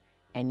fae.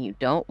 And you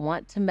don't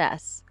want to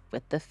mess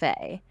with the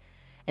fae."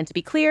 And to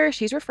be clear,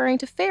 she's referring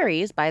to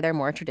fairies by their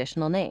more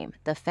traditional name,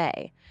 the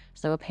fae.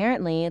 So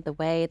apparently, the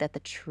way that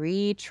the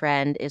tree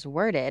trend is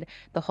worded,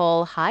 the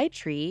whole "hi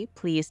tree,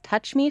 please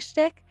touch me"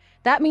 shtick,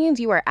 that means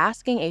you are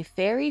asking a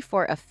fairy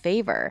for a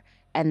favor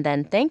and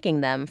then thanking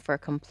them for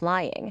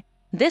complying.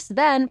 This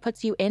then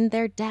puts you in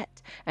their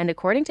debt. And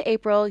according to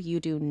April, you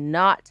do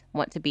not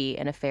want to be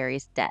in a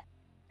fairy's debt.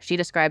 She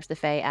describes the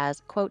fae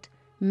as, quote,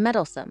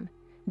 "meddlesome,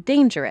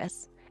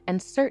 dangerous,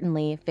 and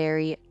certainly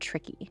very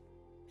tricky."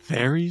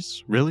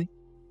 Fairies? Really?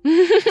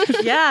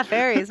 Yeah,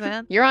 fairies,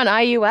 man. You're on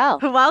IUL.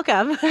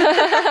 Welcome.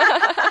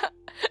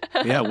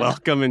 Yeah,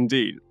 welcome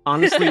indeed.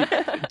 Honestly,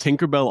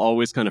 Tinkerbell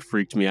always kind of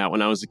freaked me out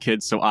when I was a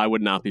kid, so I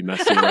would not be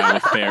messing around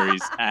with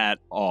fairies at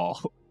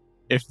all.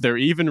 If they're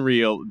even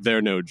real,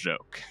 they're no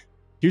joke.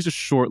 Here's a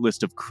short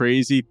list of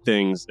crazy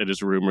things it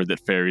is rumored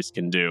that fairies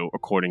can do,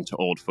 according to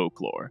old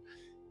folklore.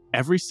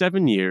 Every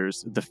 7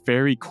 years, the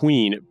fairy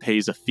queen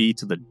pays a fee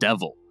to the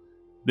devil.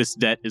 This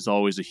debt is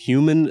always a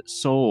human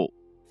soul.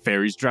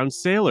 Fairies drown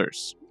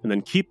sailors, and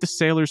then keep the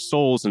sailors'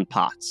 souls in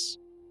pots.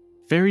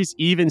 Fairies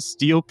even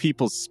steal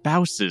people's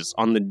spouses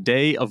on the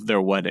day of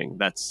their wedding.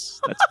 That's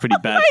pretty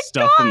bad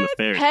stuff from the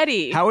fairies.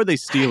 Petty. How are they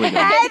stealing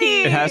them?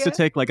 Petty. It has to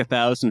take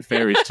 1,000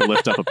 fairies to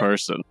lift up a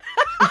person.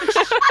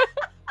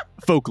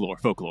 Folklore.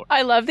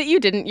 I love that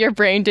your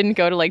brain didn't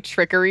go to like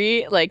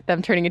trickery, like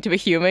them turning into a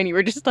human. You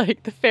were just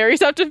like, the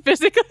fairies have to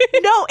physically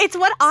No, it's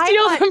what I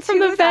steal thought them from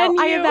too, the though. I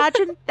venue.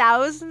 imagine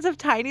thousands of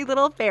tiny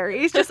little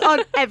fairies just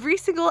on every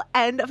single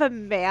end of a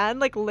man,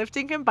 like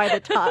lifting him by the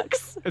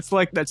tucks. It's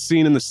like that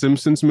scene in the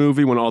Simpsons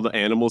movie when all the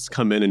animals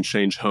come in and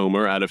change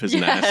Homer out of his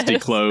nasty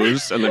Yes.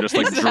 clothes and they're just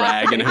like Exactly.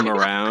 dragging him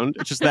around.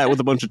 It's just that with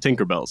a bunch of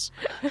Tinkerbells.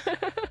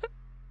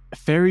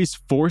 Fairies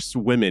force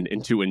women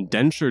into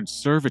indentured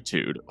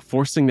servitude,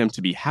 forcing them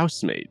to be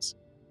housemaids.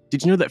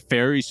 Did you know that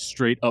fairies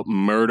straight up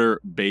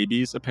murder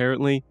babies,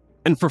 apparently?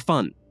 And for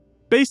fun.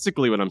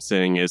 Basically what I'm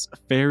saying is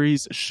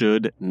fairies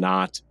should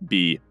not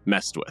be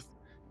messed with.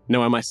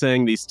 Now, am I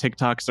saying these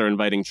TikToks are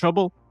inviting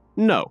trouble?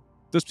 No.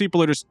 Those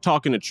people are just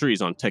talking to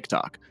trees on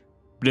TikTok.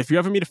 But if you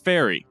ever meet a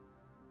fairy,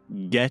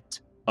 get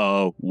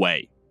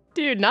away.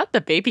 Dude, not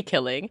the baby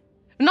killing.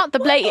 Not the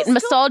What blatant is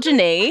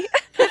misogyny.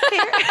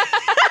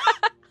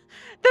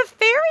 The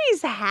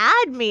fairies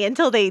had me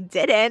until they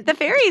didn't. The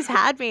fairies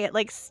had me at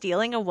like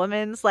stealing a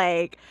woman's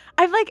like.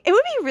 I'm like, it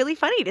would be really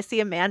funny to see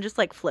a man just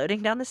like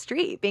floating down the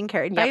street, being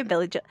carried by a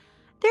village.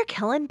 They're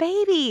killing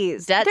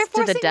babies. Debts They're to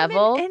the forcing women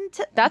devil.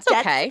 into That's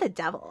debts okay. to the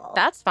devil.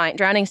 That's fine.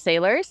 Drowning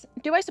sailors?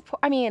 Do I support?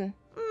 I mean,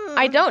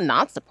 I don't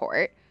not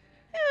support.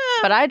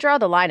 But I draw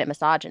the line at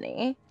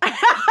misogyny.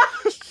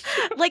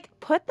 Like,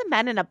 put the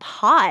men in a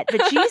pot.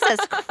 But Jesus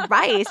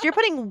Christ, you're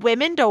putting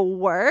women to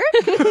work?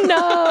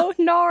 No.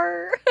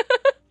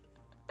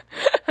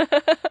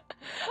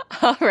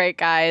 All right,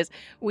 guys.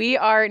 We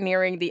are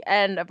nearing the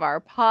end of our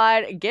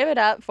pod. Give it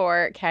up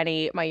for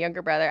Kenny, my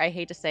younger brother. I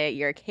hate to say it,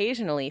 you're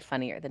occasionally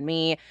funnier than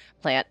me.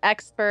 Plant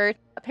expert.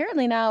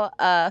 Apparently now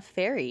a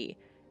fairy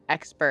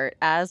expert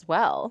as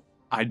well.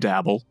 I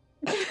dabble.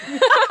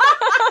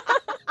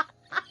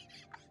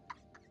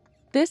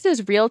 This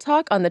is Real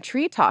Talk on the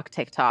Tree Talk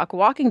TikTok,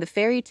 walking the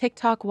fairy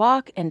TikTok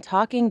walk and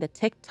talking the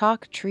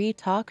TikTok tree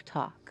talk.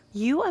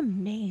 You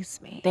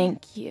amaze me.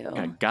 Thank you.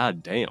 Yeah,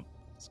 God damn.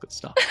 That's good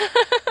stuff.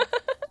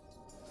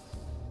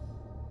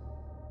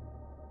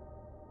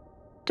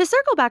 To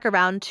circle back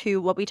around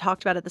to what we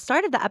talked about at the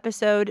start of the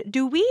episode,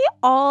 do we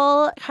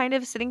all kind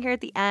of sitting here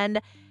at the end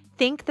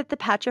think that the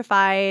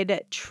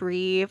petrified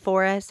tree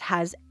forest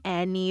has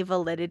any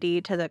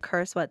validity to the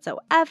curse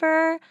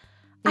whatsoever?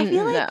 I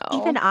feel like No.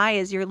 even I,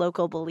 as your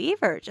local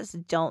believer,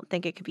 just don't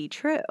think it could be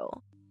true.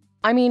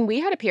 I mean, we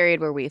had a period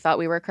where we thought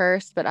we were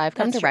cursed, but I've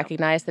come That's to true.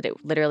 recognize that it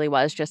literally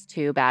was just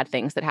two bad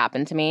things that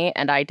happened to me,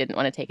 and I didn't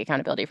want to take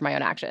accountability for my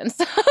own actions.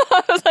 So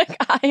I was like,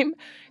 I'm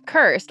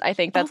cursed. I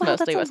think that's Oh, wow,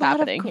 mostly a what's lot of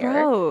happening here.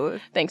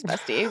 growth. Thanks,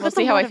 bestie. We'll That's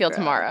see a how lot I of feel growth.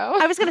 tomorrow.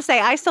 I was going to say,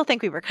 I still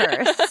think we were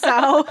cursed,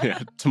 so.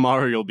 Yeah,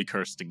 tomorrow you'll be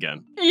cursed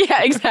again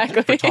Yeah,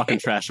 exactly. for talking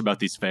trash about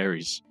these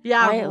fairies.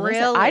 Yeah,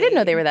 Listen, I didn't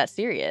know they were that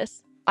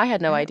serious. I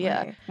had no idea.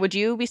 Apparently. Would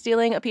you be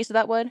stealing a piece of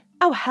that wood?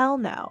 Oh, hell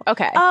no.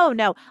 Okay. Oh,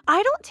 no.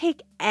 I don't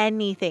take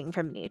anything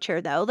from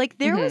nature, though. Like,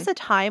 there was a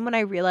time when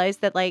I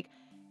realized that, like,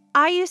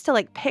 I used to,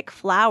 like, pick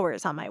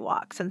flowers on my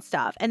walks and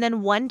stuff. And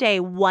then one day,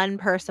 one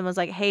person was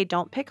like, hey,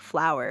 don't pick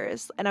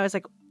flowers. And I was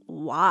like,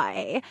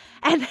 why?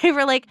 And they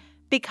were like,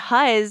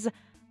 because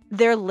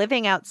they're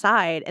living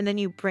outside and then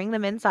you bring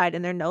them inside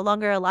and they're no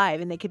longer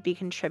alive and they could be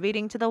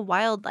contributing to the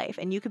wildlife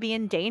and you could be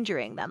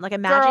endangering them. Like,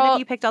 imagine Girl, if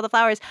you picked all the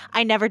flowers.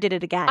 I never did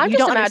it again. I'm You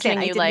just don't understand. imagining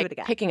I you didn't do it like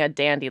again. picking a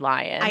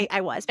dandelion. I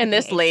was. And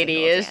this picking a lady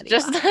single is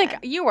just dandelion. like,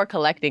 you are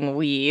collecting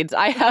weeds.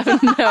 I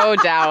have no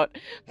doubt.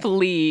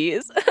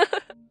 Please.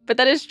 But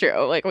that is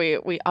true. Like we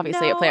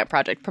obviously at No. Plant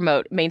Project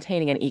promote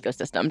maintaining an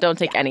ecosystem. Don't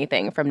take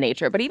anything from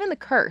nature, but even the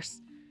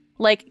curse.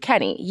 Like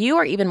Kenny, you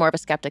are even more of a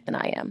skeptic than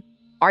I am.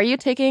 Are you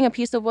taking a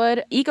piece of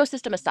wood?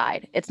 Ecosystem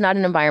aside, it's not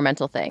an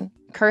environmental thing.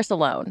 Curse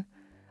alone.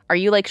 Are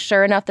you like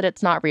sure enough that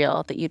it's not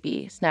real that you'd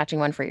be snatching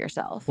one for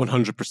yourself?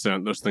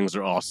 100%. Those things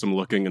are awesome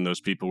looking, and those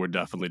people were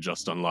definitely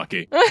just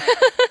unlucky.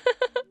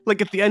 Like,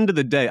 at the end of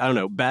the day, I don't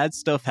know, bad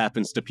stuff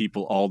happens to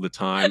people all the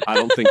time. I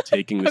don't think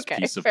taking this Okay,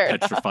 piece of fair enough.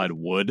 petrified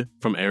wood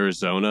from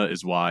Arizona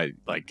is why,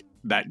 like,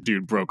 that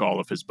dude broke all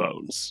of his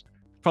bones.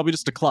 Probably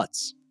just a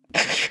klutz.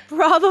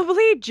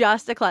 Probably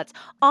just a klutz.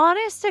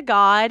 Honest to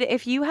God,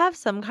 if you have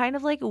some kind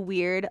of like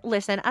weird,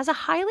 listen, as a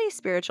highly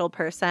spiritual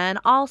person,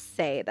 I'll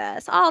say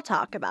this. I'll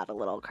talk about a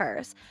little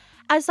curse.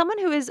 As someone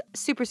who is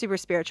super, super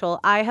spiritual,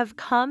 I have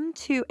come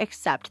to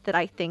accept that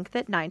I think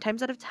that 9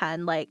 times out of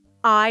 10, like,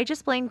 I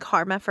just blame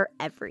karma for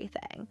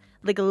everything.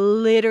 Like,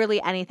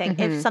 literally anything.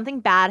 If something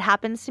bad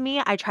happens to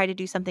me, I try to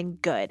do something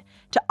good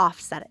to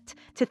offset it.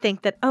 To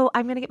think that, oh,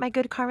 I'm going to get my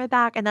good karma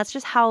back. And that's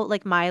just how,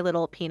 like, my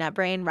little peanut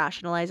brain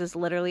rationalizes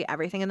literally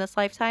everything in this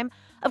lifetime.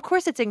 Of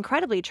course, it's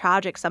incredibly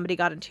tragic somebody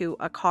got into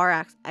a car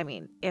accident. I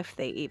mean, if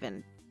they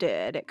even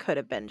did, it could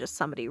have been just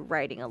somebody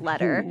writing a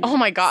letter. Oh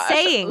my gosh.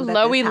 Saying that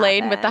Loey this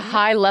Lane with the happened.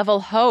 high-level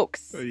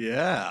hoax.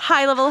 Yeah.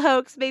 High level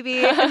hoax,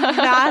 baby.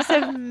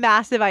 Massive,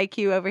 massive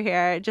IQ over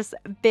here. Just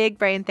big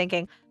brain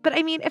thinking. But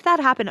I mean, if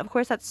that happened, of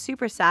course, that's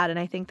super sad. And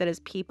I think that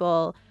as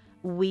people,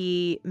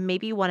 we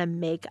maybe want to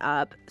make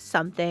up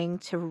something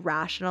to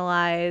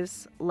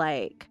rationalize,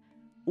 like,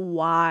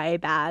 why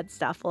bad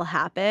stuff will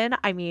happen.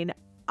 I mean,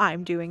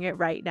 I'm doing it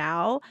right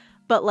now.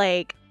 But,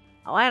 like,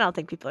 Oh, I don't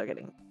think people are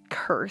getting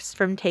cursed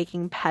from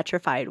taking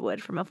petrified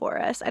wood from a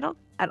forest. I don't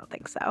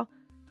think so.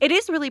 It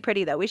is really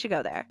pretty though. We should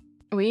go there.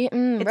 It's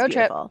Road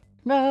trip. beautiful.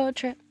 Road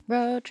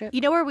trip.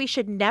 You know where we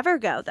should never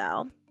go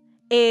though?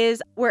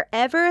 Is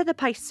wherever the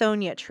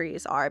Pisonia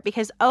trees are,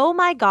 because oh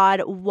my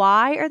God,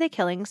 why are they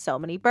killing so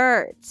many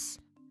birds?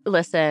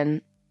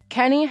 Listen,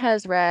 Kenny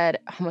has read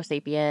Homo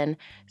sapien,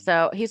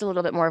 so he's a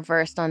little bit more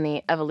versed on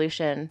the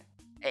evolution.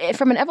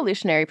 From an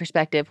evolutionary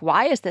perspective,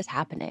 why is this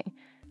happening?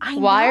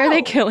 Why are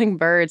they killing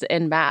birds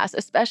en masse,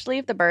 especially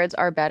if the birds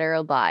are better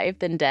alive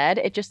than dead?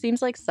 It just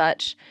seems like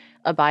such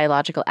a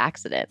biological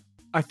accident.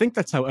 I think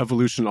that's how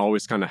evolution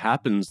always kind of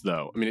happens,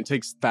 though. I mean, it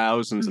takes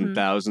thousands and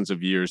thousands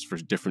of years for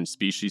different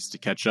species to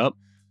catch up.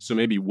 So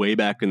maybe way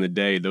back in the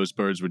day, those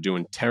birds were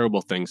doing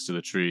terrible things to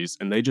the trees,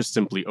 and they just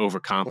simply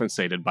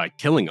overcompensated by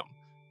killing them.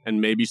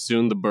 And maybe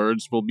soon the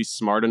birds will be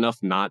smart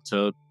enough not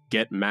to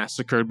get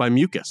massacred by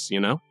mucus,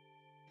 you know?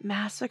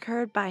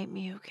 Massacred by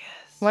mucus.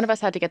 One of us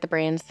had to get the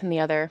brains and the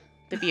other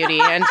the beauty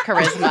and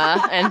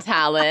charisma and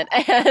talent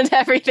and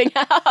everything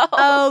else.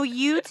 Oh,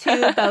 you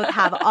two both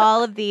have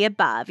all of the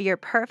above. You're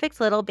perfect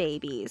little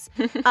babies.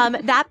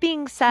 That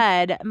being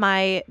said,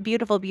 my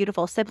beautiful,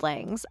 beautiful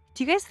siblings,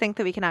 do you guys think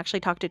that we can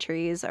actually talk to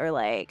trees, or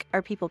like,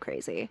 are people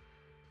crazy?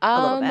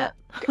 A little bit.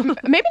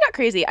 Maybe not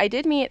crazy.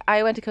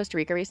 I went to Costa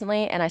Rica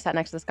recently and I sat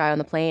next to this guy on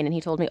the plane and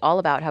he told me all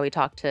about how he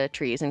talked to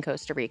trees in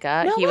Costa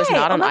Rica. No He was way.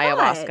 not on Oh my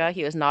ayahuasca. God.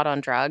 He was not on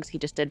drugs. He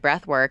just did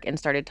breath work and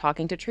started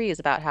talking to trees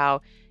about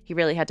how he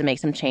really had to make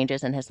some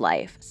changes in his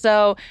life.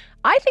 So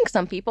I think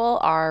some people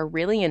are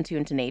really in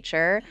tune to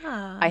nature.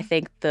 Yeah. I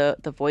think the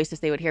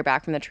voices they would hear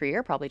back from the tree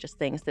are probably just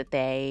things that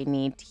they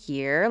need to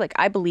hear. Like,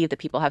 I believe that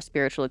people have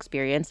spiritual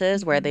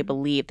experiences where they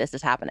believe this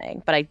is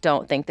happening, but I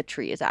don't think the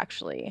tree is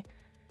actually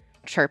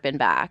chirping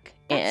back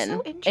That's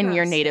so in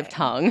your native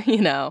interesting. tongue, you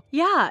know?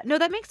 Yeah, no,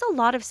 that makes a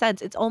lot of sense.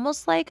 It's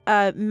almost like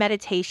a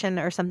meditation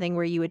or something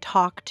where you would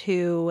talk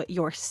to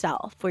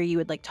yourself, where you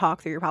would like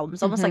talk through your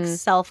problems, almost like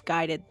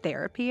self-guided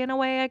therapy in a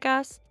way, I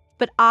guess.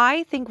 But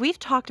I think we've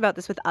talked about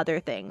this with other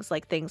things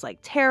like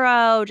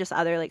tarot, just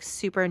other like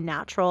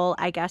supernatural,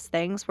 I guess,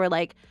 things where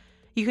like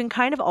you can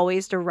kind of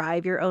always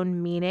derive your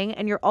own meaning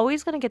and you're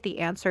always going to get the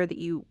answer that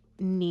you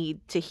need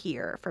to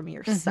hear from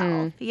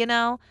yourself, you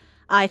know?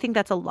 I think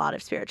that's a lot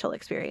of spiritual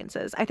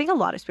experiences. I think a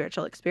lot of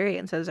spiritual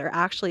experiences are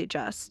actually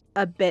just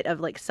a bit of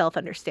like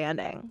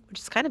self-understanding, which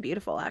is kind of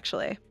beautiful,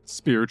 actually.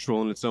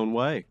 Spiritual in its own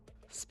way.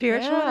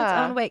 Spiritual in its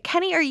Yeah. own way.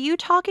 Kenny, are you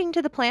talking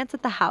to the plants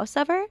at the house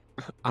ever?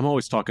 I'm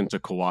always talking to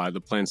Kawhi. The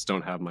plants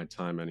don't have my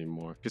time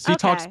anymore because he Okay,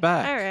 talks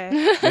back. All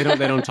right.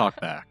 They don't talk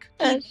back.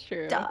 That's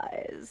true.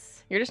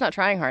 Does. You're just not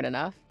trying hard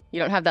enough. You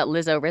don't have that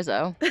Lizzo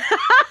Rizzo.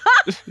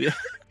 Yeah.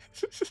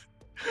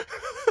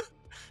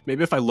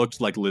 Maybe if I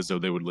looked like Lizzo,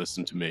 they would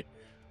listen to me.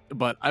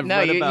 But I've No,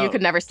 read about... you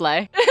could never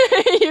slay.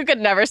 You could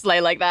never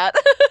slay like that.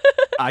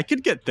 I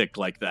could get thick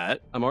like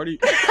that. I'm already...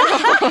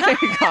 Oh my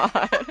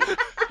God.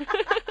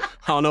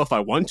 I don't know if I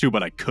want to,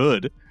 but I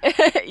could.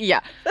 Yeah,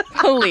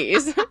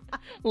 please.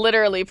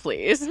 Literally,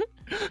 please.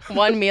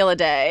 One meal a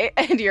day,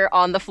 and you're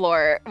on the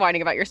floor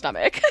whining about your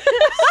stomach.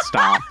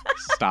 Stop.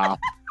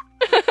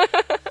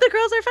 The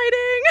girls are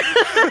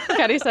fighting.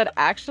 Kenny said,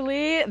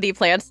 actually, the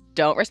plants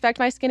don't respect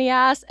my skinny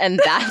ass,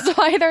 and that's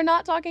why they're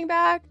not talking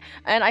back.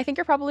 And I think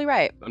you're probably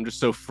right. I'm just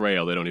so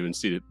frail, they don't even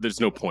see it. There's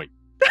no point.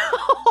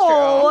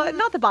 Oh,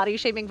 not the body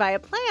shaming via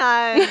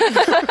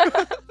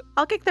plant.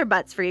 I'll kick their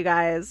butts for you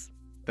guys.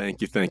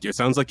 Thank you. It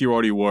sounds like you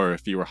already were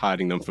if you were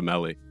hiding them from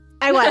Ellie.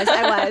 I was.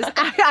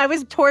 I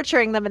was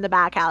torturing them in the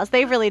back house.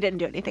 They really didn't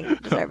do anything to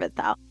deserve it,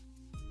 though.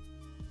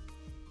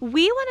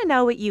 We want to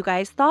know what you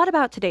guys thought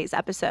about today's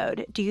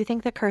episode. Do you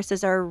think the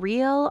curses are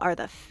real? Are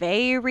the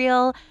fae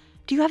real?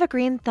 Do you have a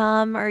green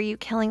thumb? Are you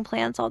killing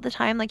plants all the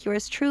time like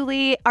yours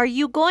truly? Are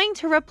you going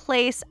to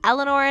replace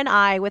Eleanor and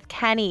I with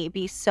Kenny?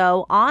 Be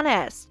so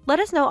honest.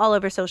 Let us know all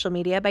over social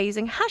media by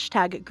using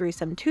hashtag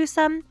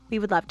 #GruesomeTwosome. We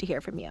would love to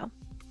hear from you.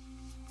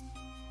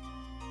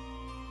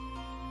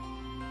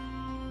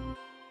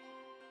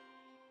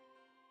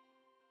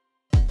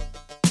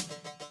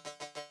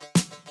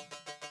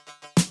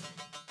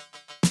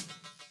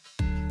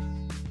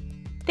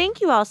 Thank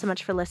you all so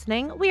much for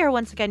listening. We are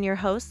once again your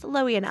hosts,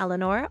 Loie and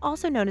Eleanor,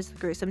 also known as the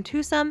Gruesome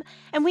Twosome,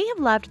 and we have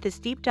loved this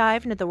deep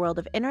dive into the world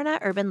of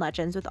internet urban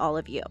legends with all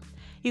of you.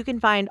 You can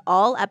find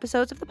all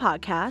episodes of the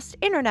podcast,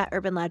 Internet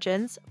Urban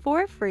Legends,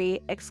 for free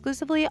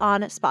exclusively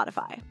on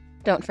Spotify.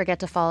 Don't forget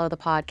to follow the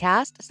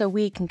podcast so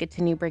we can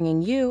continue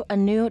bringing you a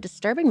new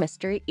disturbing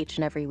mystery each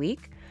and every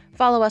week.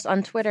 Follow us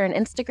on Twitter and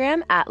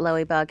Instagram at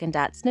Loeybug and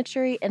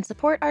 @Snitchery, and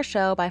support our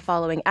show by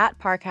following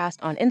 @Parcast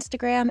on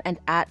Instagram and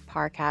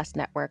 @Parcast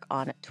Network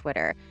on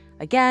Twitter.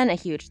 Again, a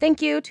huge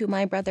thank you to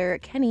my brother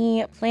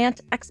Kenny, plant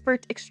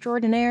expert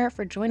extraordinaire,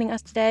 for joining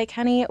us today.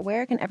 Kenny,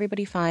 where can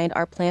everybody find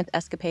our plant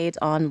escapades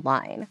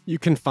online? You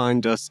can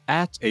find us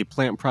at A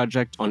Plant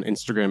Project on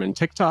Instagram and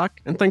TikTok.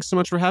 And thanks so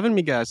much for having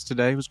me, guys,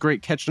 today. It was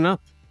great catching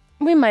up.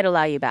 We might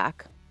allow you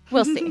back.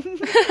 We'll see.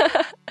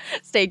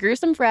 Stay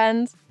gruesome,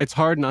 friends. It's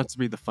hard not to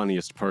be the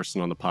funniest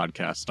person on the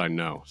podcast, I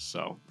know.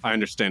 So I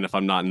understand if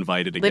I'm not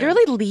invited again.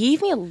 Literally,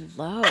 leave me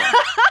alone.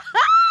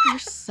 You're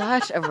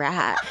such a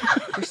rat.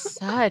 You're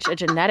such a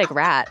genetic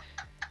rat.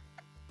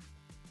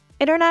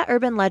 Internet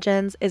Urban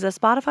Legends is a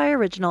Spotify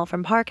original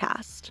from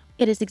Parcast.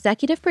 It is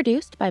executive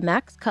produced by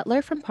Max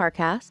Cutler from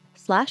Parcast,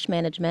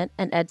 /management,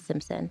 and Ed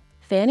Simpson,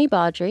 Fanny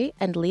Baudry,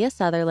 and Leah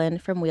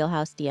Sutherland from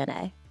Wheelhouse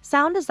DNA.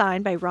 Sound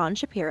design by Ron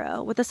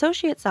Shapiro, with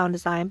associate sound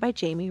design by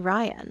Jamie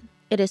Ryan.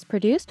 It is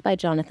produced by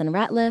Jonathan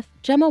Ratliff,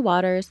 Gemma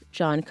Waters,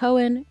 John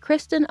Cohen,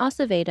 Kristen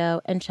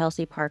Acevedo, and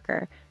Chelsea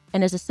Parker,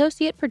 and is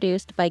associate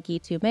produced by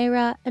Gitu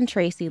Meira and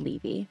Tracy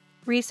Levy.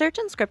 Research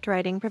and script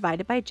writing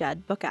provided by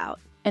Jed Bookout,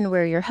 And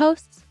we're your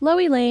hosts,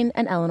 Loie Lane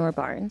and Eleanor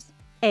Barnes.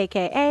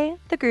 aka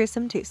The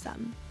Gruesome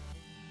Twosome.